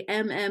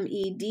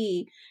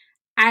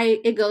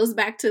 it goes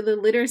back to the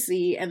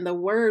literacy and the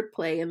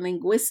wordplay and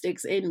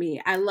linguistics in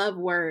me. I love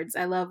words.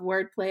 I love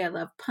wordplay. I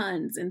love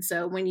puns. And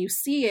so when you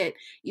see it,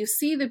 you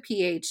see the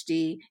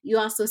PhD, you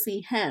also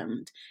see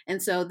hemmed.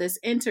 And so this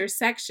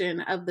intersection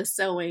of the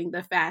sewing,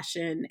 the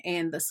fashion,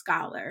 and the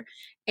scholar.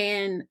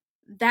 And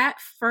that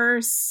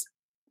first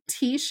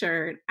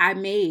t-shirt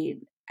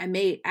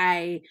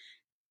I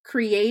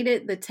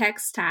created the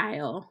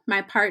textile.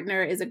 My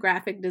partner is a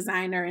graphic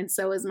designer, and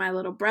so is my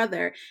little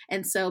brother.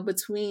 And so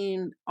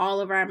between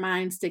all of our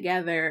minds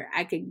together,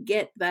 I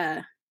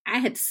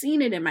had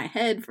seen it in my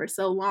head for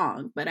so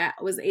long, but I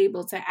was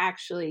able to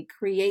actually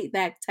create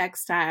that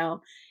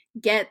textile,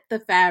 get the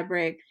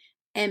fabric,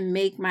 and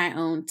make my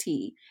own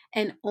tee.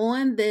 And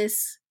on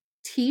this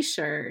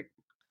t-shirt,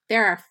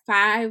 there are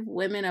 5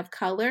 women of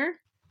color.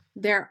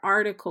 Their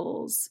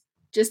articles,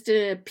 just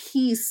a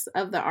piece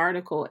of the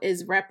article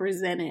is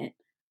represented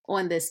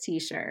on this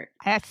t-shirt.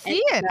 I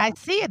see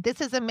it.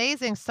 This is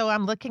amazing. So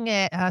I'm looking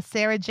at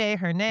Sarah J.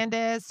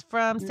 Hernandez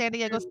from San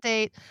Diego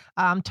State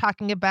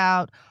talking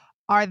about,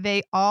 are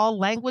they all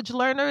language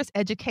learners,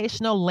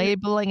 educational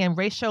labeling and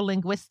racial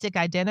linguistic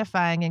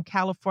identifying in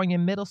California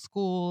middle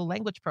school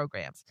language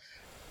programs?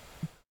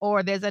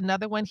 Or there's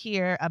another one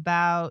here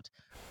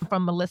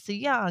from Melissa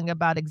Young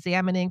about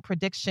examining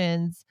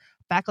predictions,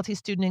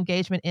 faculty-student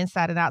engagement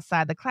inside and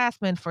outside the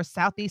classroom for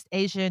Southeast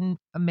Asian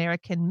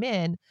American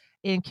men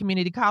in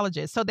community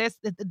colleges. So there's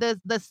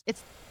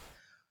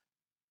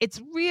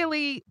it's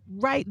really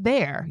right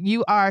there.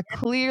 You are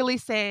clearly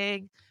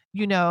saying,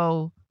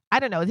 I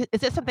don't know, is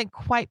there something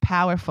quite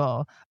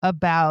powerful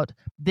about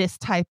this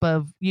type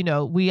of,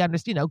 we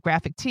understand,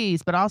 graphic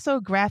tees, but also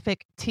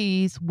graphic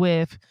tees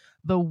with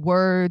the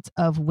words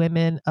of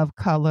women of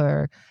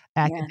color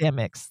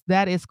academics. Yeah.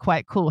 That is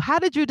quite cool. How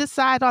did you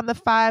decide on the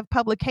 5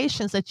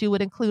 publications that you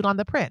would include on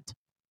the print?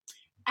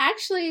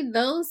 Actually,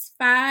 those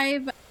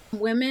 5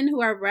 women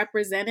who are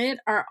represented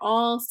are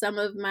all some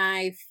of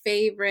my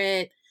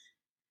favorite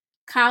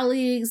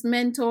colleagues,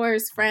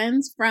 mentors,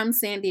 friends from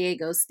San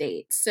Diego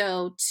State.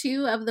 So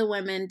 2 of the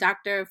women,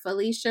 Dr.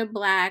 Felicia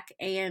Black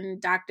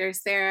and Dr.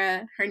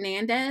 Sarah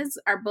Hernandez,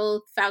 are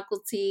both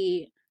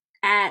faculty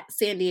at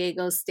San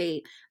Diego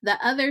State. The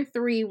other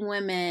 3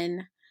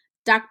 women,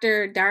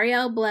 Dr.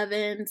 Darielle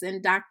Blevins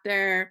and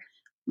Dr.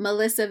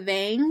 Melissa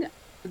Vang,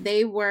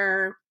 they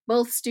were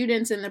both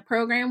students in the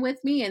program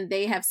with me, and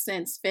they have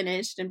since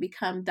finished and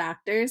become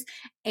doctors.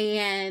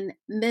 And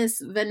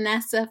Miss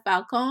Vanessa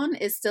Falcon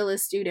is still a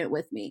student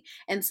with me.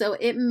 And so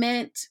it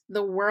meant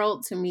the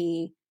world to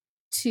me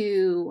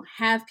to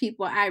have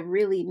people I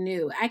really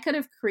knew. I could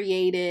have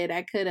made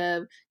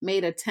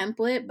a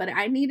template, but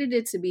I needed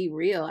it to be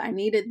real. I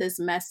needed this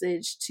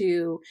message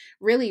to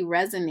really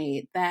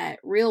resonate that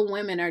real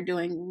women are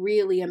doing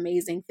really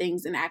amazing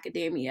things in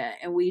academia,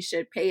 and we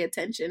should pay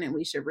attention and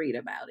we should read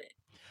about it.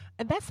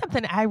 And that's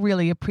something I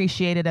really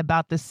appreciated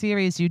about the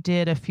series you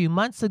did a few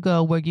months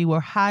ago, where you were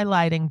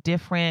highlighting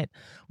different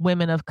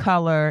women of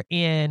color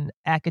in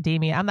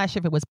academia. I'm not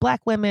sure if it was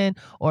Black women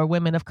or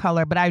women of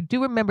color, but I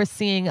do remember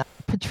seeing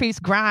Patrice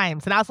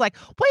Grimes. And I was like,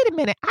 wait a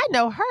minute, I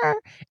know her.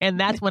 And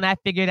that's when I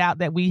figured out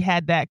that we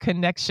had that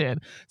connection.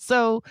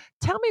 So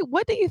tell me,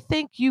 what do you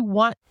think you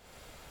want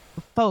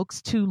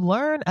folks to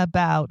learn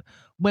about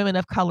women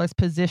of color's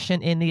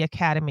position in the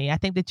academy. I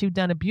think that you've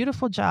done a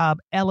beautiful job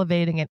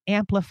elevating and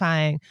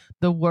amplifying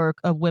the work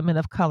of women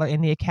of color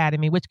in the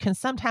academy, which can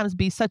sometimes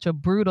be such a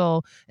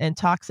brutal and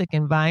toxic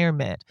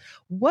environment.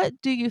 What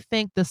do you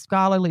think the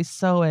scholarly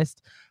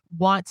sewist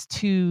wants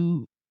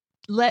to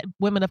let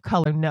women of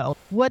color know?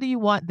 What do you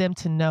want them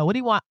to know? What do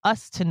you want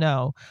us to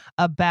know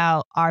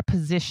about our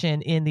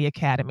position in the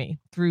academy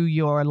through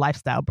your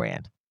lifestyle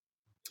brand?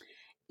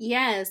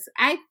 Yes,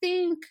 I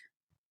think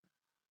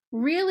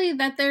really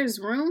that there's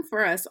room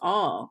for us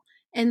all.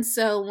 And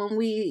so when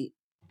we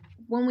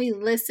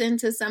listen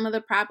to some of the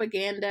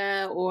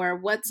propaganda or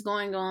what's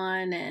going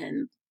on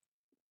and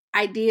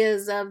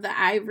ideas of the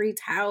ivory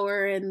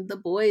tower and the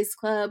boys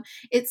club,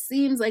 it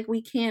seems like we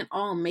can't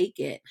all make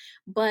it.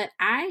 But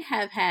I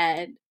have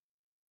had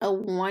a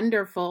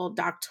wonderful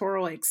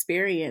doctoral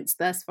experience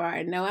thus far.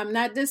 I know I'm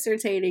not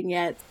dissertating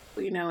yet.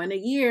 In a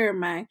year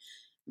my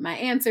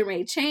answer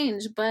may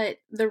change, but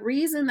the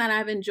reason that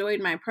I've enjoyed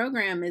my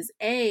program is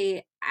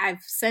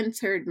I've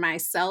centered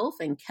myself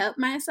and kept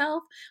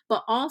myself,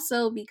 but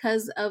also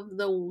because of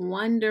the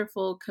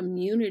wonderful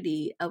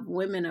community of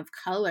women of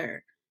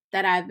color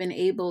that I've been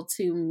able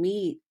to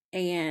meet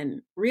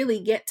and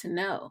really get to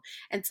know.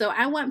 And so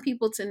I want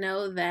people to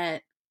know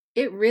that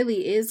it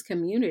really is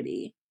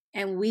community,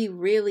 and we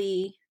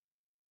really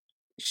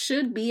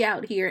should be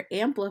out here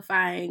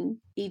amplifying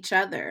each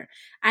other.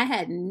 I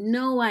had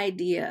no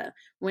idea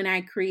when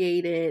I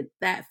created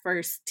that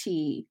first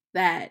tee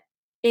that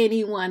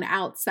anyone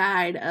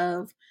outside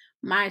of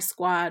my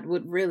squad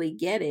would really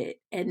get it.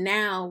 And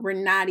now we're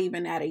not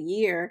even at a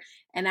year,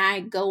 and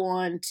I go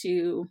on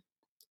to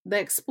the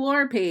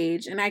explore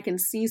page and I can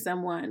see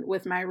someone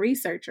with my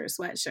researcher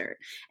sweatshirt.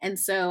 And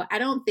so I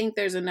don't think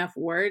there's enough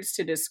words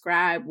to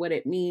describe what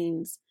it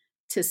means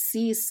to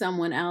see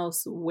someone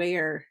else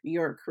wear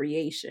your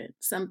creation,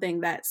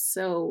 something that's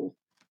so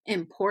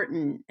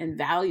important and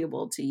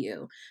valuable to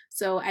you.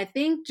 So I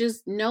think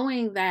just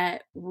knowing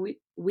that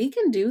we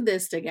can do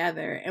this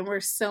together and we're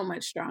so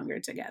much stronger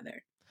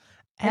together,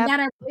 and that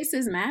our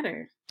voices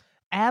matter.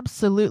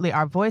 Absolutely.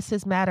 Our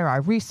voices matter,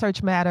 our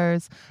research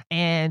matters.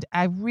 And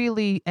I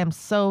really am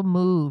so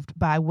moved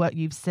by what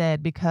you've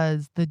said,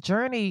 because the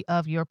journey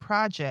of your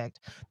project,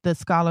 The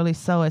Scholarly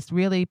Sewist,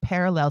 really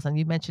parallels. And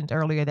you mentioned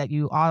earlier that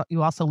you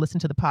also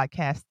listen to the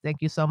podcast. Thank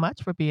you so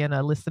much for being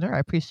a listener. I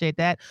appreciate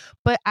that.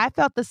 But I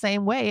felt the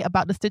same way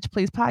about the Stitch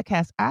Please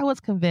podcast. I was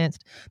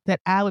convinced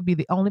that I would be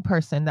the only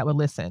person that would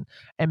listen,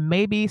 and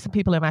maybe some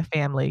people in my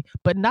family,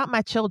 but not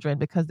my children,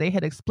 because they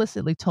had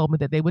explicitly told me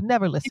that they would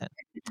never listen.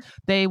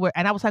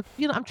 And I was like,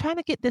 I'm trying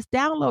to get this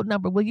download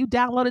number. Will you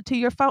download it to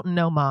your phone?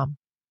 No, Mom,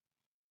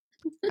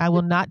 I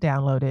will not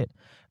download it.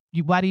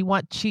 Why do you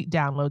want cheat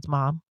downloads,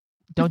 Mom?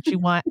 Don't you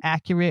want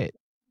accurate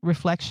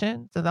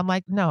reflection? So I'm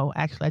like, no,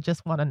 actually, I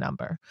just want a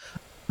number.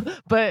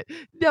 But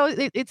no,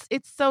 it's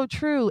so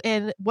true.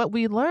 And what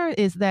we learn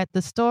is that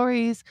the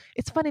stories,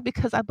 it's funny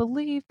because I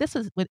believe this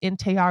is in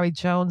Tayari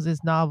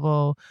Jones's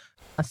novel,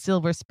 A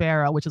Silver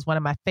Sparrow, which is one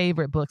of my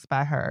favorite books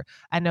by her.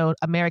 I know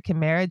American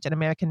Marriage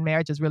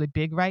is really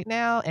big right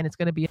now, and it's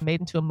going to be made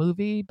into a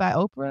movie by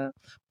Oprah.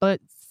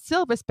 But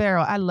Silver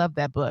Sparrow, I love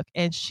that book.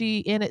 And she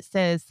in it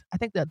says, I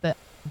think that the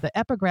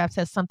epigraph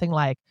says something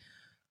like,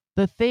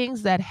 the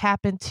things that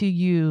happen to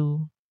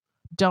you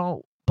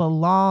don't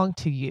belong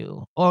to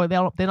you, or they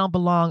don't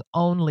belong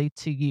only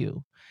to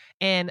you.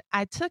 And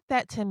I took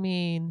that to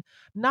mean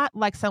not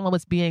like someone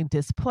was being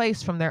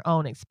displaced from their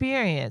own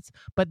experience,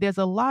 but there's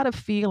a lot of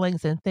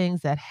feelings and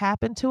things that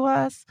happen to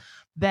us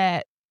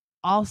that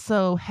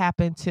also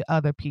happen to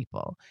other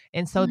people.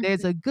 And so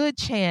there's a good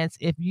chance,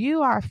 if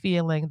you are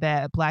feeling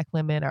that Black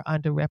women are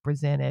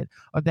underrepresented,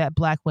 or that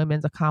Black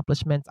women's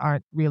accomplishments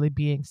aren't really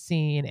being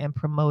seen and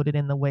promoted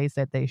in the ways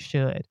that they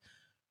should,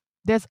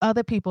 there's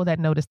other people that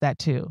notice that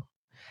too.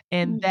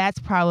 And that's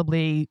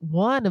probably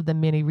one of the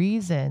many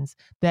reasons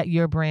that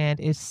your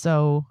brand is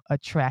so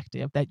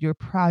attractive, that your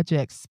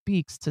project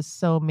speaks to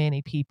so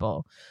many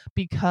people,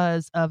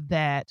 because of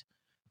that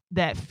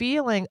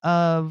feeling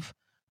of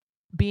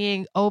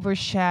being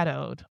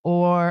overshadowed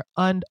or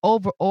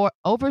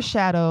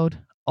overshadowed,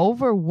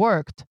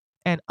 overworked,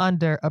 and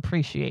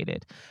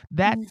underappreciated.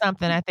 That's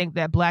something I think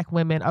that Black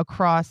women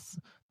across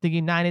the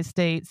United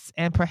States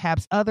and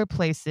perhaps other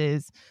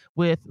places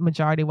with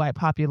majority white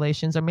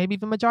populations, or maybe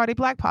even majority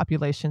Black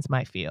populations,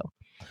 might feel.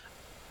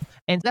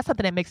 And that's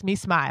something that makes me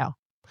smile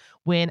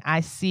when I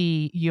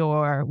see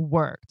your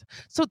work.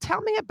 So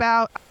tell me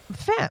about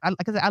Femme.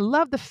 Like I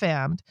love the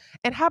Femme.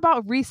 And how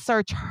about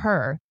Research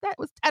Her? That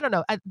was, I don't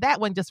know, that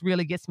one just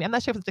really gets me. I'm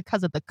not sure if it's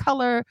because of the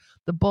color,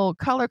 the bold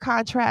color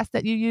contrast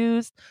that you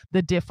used,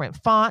 the different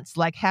fonts,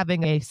 like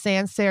having a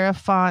sans serif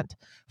font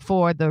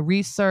for the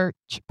research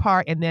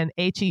part, and then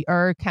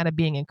HER kind of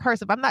being in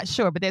cursive. I'm not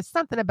sure, but there's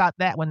something about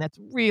that one that's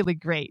really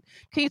great.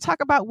 Can you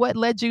talk about what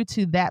led you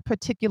to that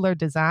particular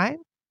design?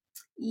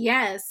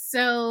 Yes.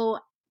 So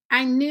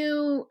I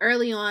knew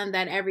early on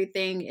that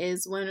everything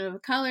is women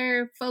of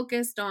color,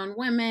 focused on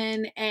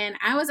women. And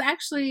I was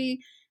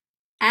actually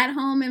at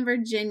home in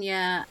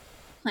Virginia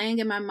playing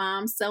in my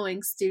mom's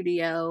sewing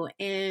studio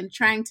and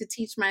trying to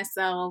teach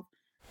myself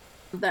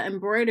the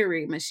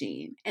embroidery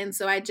machine. And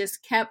so I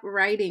just kept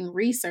writing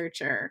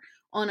researcher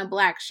on a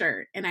black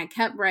shirt, and I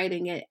kept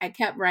writing it. I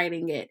kept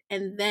writing it.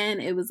 And then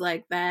it was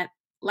like that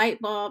light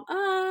bulb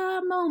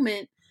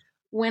moment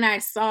when I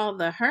saw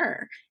the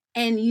her.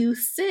 And you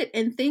sit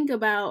and think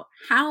about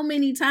how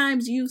many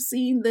times you've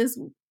seen this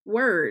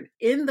word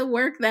in the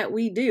work that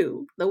we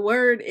do. The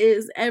word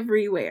is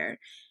everywhere.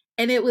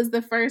 And it was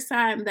the first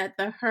time that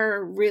the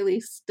her really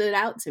stood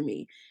out to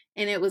me.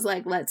 And it was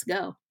like, let's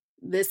go.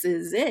 This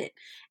is it.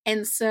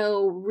 And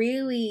so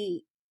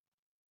really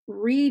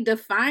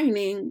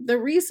redefining the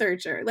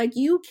researcher. Like,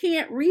 you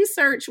can't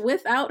research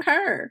without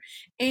her.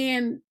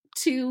 And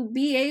to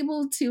be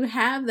able to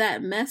have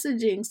that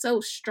messaging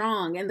so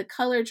strong and the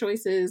color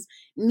choices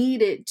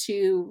needed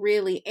to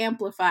really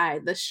amplify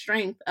the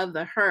strength of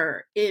the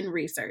her in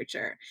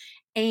researcher.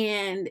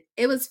 And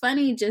it was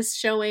funny just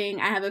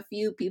showing, I have a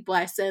few people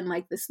I send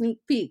like the sneak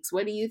peeks.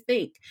 What do you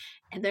think?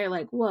 And they're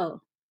like,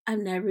 whoa, I've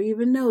never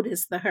even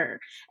noticed the her.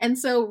 And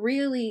so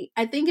really,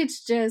 I think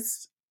it's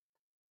just,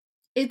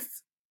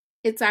 it's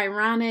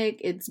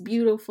ironic, it's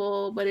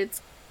beautiful, but it's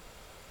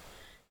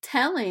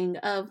telling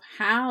of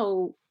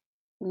how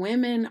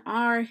women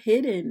are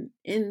hidden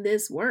in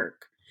this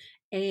work.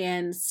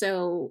 And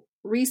so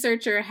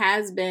researcher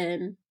has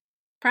been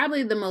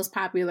probably the most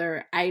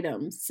popular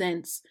item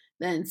since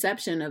the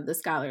inception of the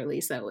Scholarly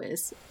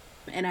Sewist.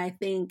 And I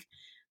think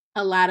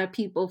a lot of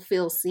people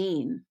feel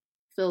seen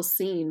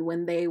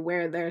when they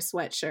wear their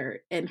sweatshirt.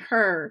 And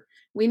her,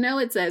 we know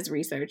it says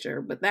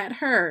researcher, but that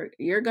her,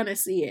 you're going to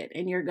see it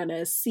and you're going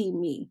to see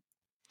me.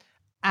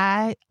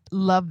 I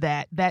love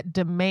that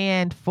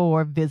demand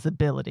for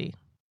visibility.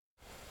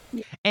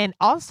 Yeah. And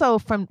also,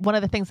 from one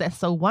of the things that's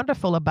so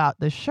wonderful about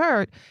the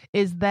shirt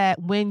is that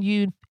when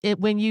you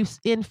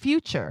in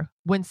future,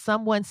 when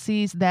someone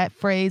sees that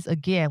phrase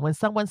again, when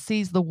someone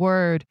sees the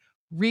word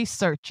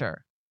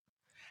researcher,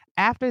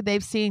 after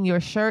they've seen your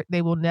shirt,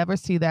 they will never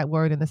see that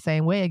word in the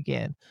same way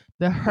again.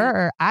 The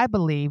her, I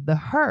believe, the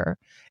her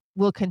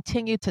will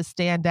continue to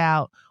stand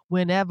out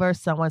whenever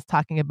someone's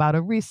talking about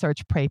a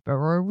research paper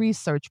or a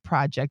research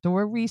project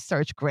or a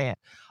research grant.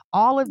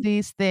 All of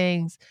these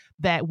things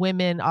that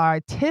women are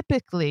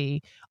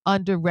typically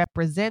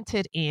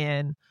underrepresented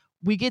in,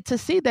 we get to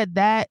see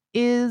that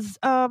is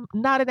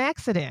not an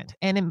accident.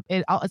 And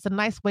it's a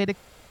nice way to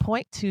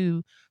point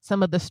to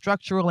some of the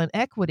structural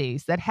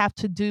inequities that have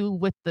to do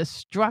with the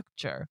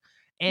structure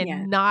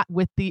and not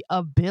with the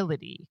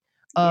ability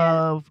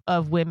of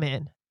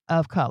women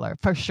of color,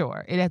 for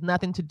sure. It has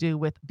nothing to do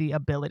with the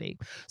ability.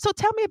 So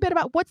tell me a bit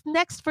about what's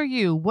next for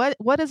you.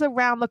 What is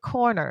around the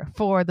corner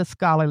for the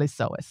Scholarly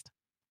Sewist?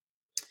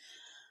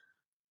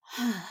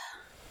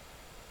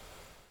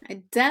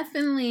 I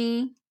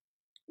definitely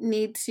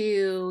need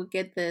to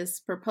get this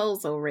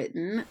proposal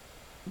written.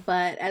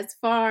 But as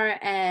far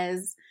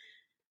as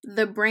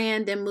the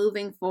brand and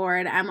moving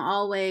forward, I'm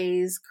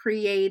always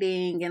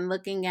creating and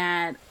looking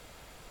at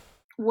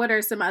what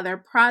are some other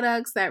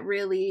products that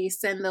really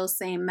send those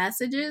same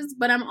messages.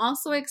 But I'm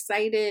also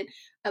excited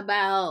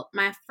about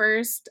my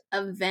first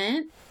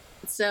event.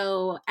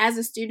 So as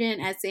a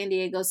student at San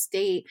Diego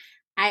State,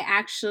 I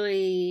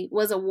actually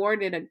was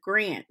awarded a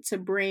grant to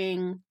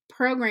bring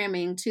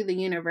programming to the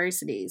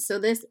university. So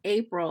this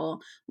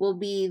April will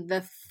be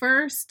the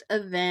first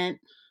event,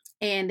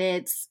 and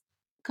it's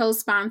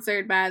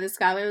co-sponsored by the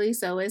Scholarly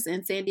Sewist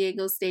and San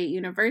Diego State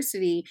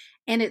University,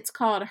 and it's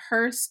called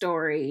Her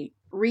Story,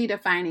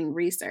 Redefining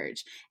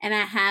Research. And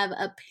I have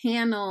a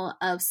panel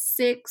of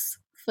 6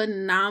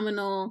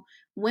 phenomenal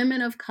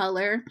women of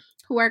color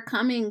who are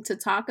coming to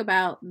talk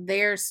about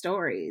their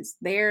stories,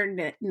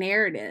 their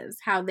narratives,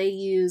 how they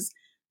use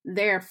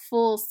their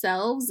full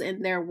selves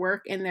in their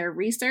work and their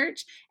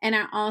research. And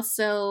I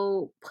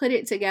also put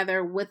it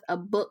together with a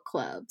book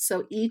club.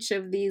 So each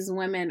of these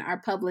women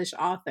are published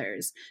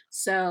authors.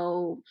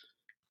 So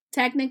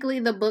technically,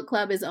 the book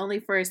club is only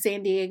for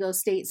San Diego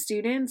State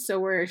students. So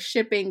we're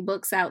shipping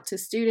books out to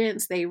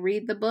students. They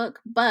read the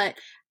book, but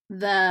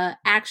the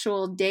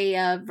actual day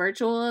of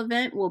virtual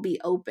event will be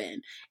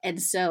open.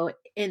 And so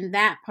in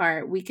that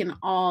part, we can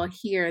all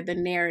hear the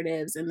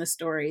narratives and the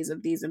stories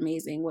of these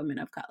amazing women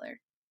of color.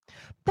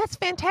 That's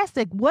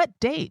fantastic. What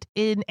date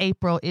in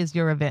April is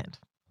your event?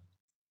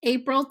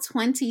 April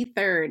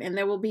 23rd. And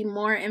there will be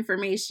more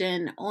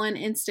information on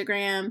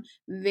Instagram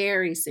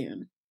very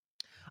soon.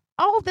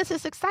 Oh, this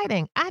is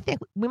exciting. I think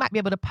we might be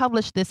able to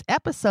publish this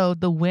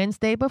episode the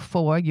Wednesday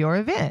before your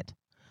event.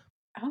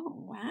 Oh,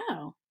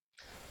 wow.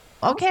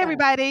 Okay, awesome.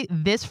 Everybody,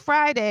 this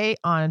Friday,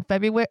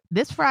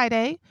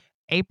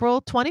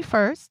 April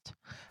 21st.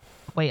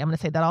 Wait, I'm going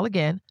to say that all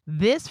again.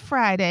 This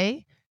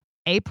Friday,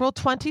 April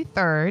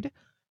 23rd,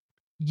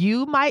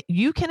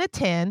 you can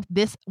attend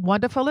this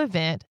wonderful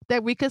event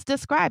that Rika's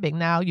describing.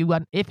 Now,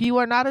 if you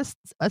are not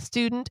a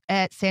student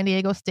at San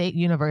Diego State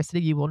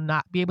University, you will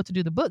not be able to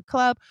do the book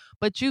club,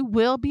 but you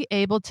will be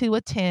able to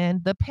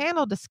attend the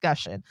panel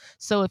discussion.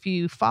 So if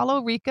you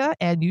follow Rika,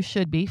 and you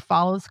should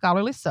follow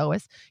Scholarly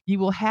Sewist, you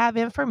will have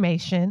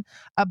information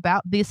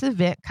about this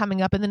event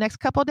coming up in the next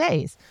couple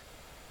days.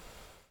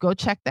 Go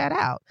check that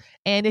out.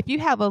 And if you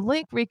have a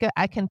link, Rika,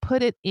 I can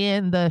put it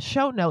in the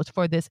show notes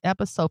for this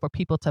episode for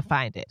people to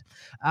find it.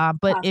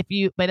 But if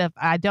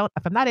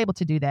I'm not able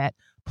to do that,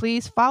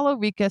 please follow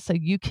Rika so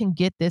you can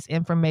get this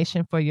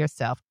information for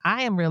yourself.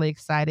 I am really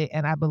excited,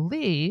 and I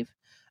believe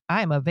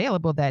I am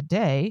available that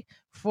day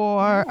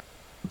for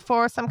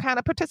some kind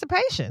of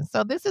participation.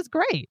 So this is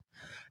great.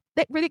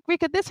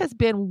 Rika, this has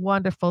been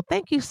wonderful.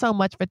 Thank you so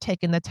much for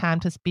taking the time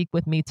to speak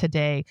with me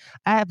today.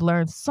 I have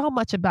learned so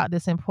much about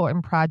this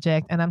important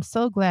project, and I'm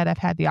so glad I've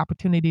had the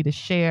opportunity to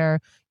share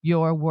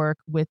your work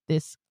with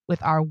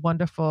our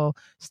wonderful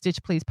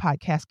Stitch Please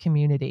podcast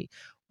community.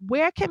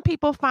 Where can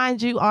people find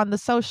you on the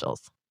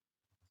socials?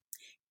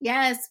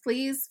 Yes,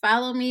 please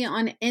follow me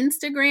on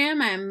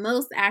Instagram. I'm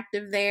most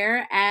active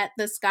there at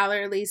The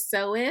Scholarly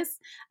Sewist.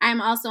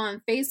 I'm also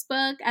on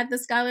Facebook at The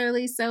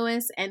Scholarly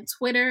Sewist and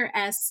Twitter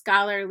as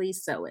Scholarly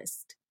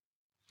Sewist.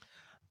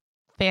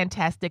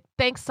 Fantastic.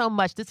 Thanks so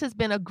much. This has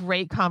been a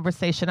great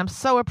conversation. I'm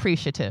so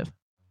appreciative.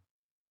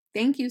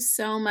 Thank you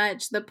so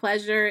much. The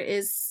pleasure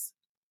is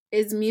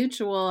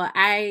mutual.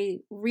 I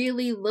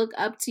really look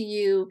up to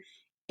you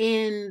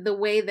in the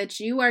way that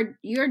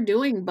you're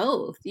doing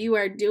both. You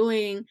are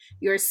doing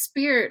your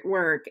spirit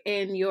work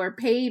and your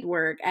paid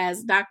work,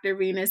 as Dr.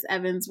 Venus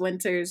Evans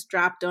Winters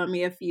dropped on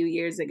me a few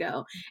years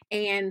ago.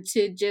 And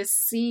to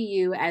just see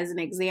you as an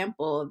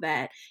example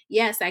that,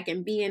 yes, I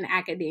can be in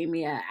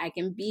academia, I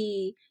can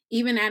be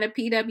even at a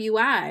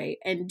PWI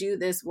and do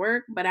this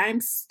work, but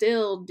I'm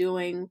still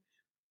doing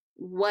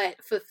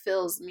what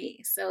fulfills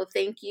me. So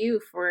thank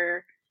you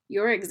for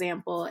your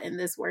example in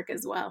this work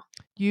as well.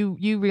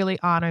 You really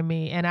honor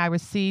me, and I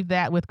receive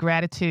that with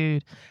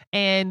gratitude.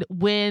 And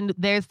when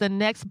there's the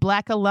next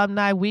Black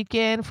Alumni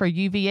Weekend for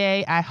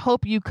UVA, I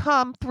hope you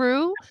come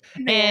through,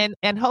 and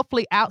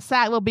hopefully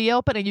outside will be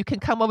open and you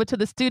can come over to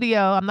the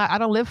studio. I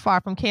don't live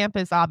far from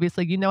campus,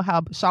 obviously. You know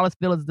how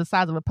Charlottesville is the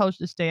size of a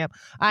postage stamp.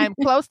 I am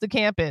close to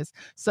campus,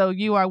 so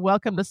you are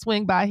welcome to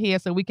swing by here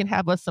so we can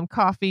have us some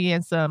coffee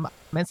and some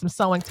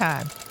sewing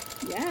time.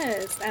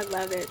 Yes, I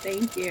love it.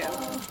 Thank you.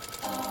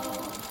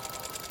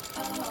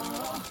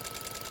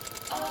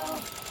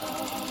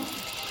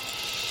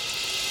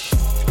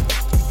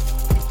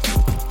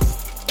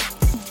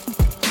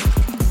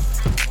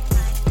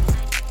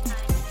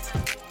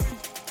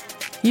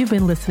 You've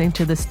been listening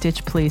to the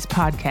Stitch Please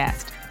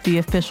podcast, the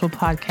official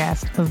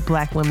podcast of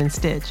Black Women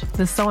Stitch,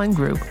 the sewing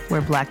group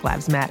where Black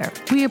Lives Matter.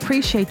 We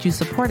appreciate you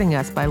supporting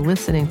us by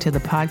listening to the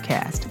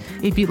podcast.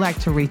 If you'd like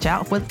to reach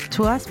out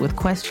to us with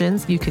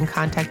questions, you can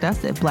contact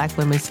us at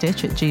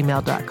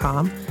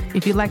blackwomenstitch@gmail.com.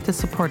 If you'd like to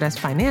support us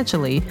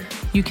financially,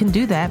 you can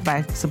do that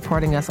by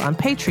supporting us on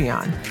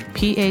Patreon,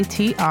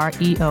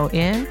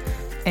 Patreon.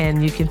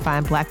 And you can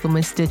find Black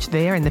Women Stitch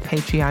there in the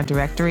Patreon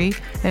directory.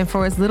 And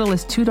for as little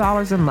as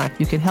 $2 a month,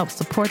 you can help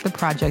support the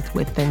project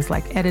with things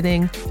like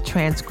editing,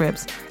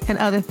 transcripts, and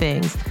other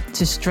things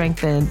to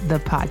strengthen the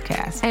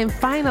podcast. And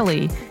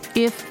finally,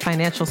 if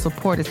financial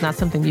support is not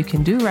something you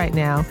can do right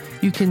now,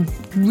 you can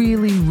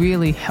really,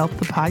 really help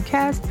the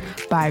podcast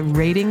by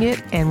rating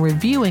it and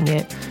reviewing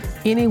it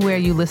anywhere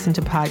you listen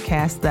to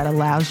podcasts that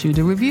allows you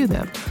to review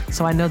them.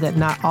 So I know that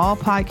not all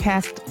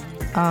podcast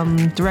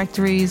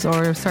directories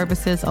or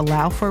services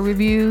allow for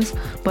reviews,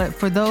 but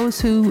for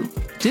those who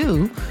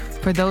do,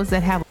 for those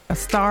that have a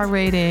star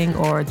rating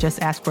or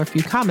just ask for a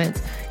few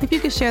comments, if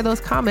you could share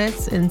those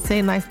comments and say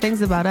nice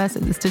things about us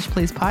at the Stitch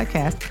Please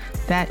podcast,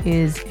 that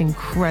is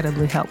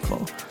incredibly helpful.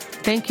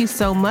 Thank you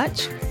so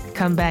much.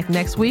 Come back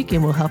next week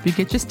and we'll help you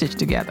get your stitch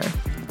together.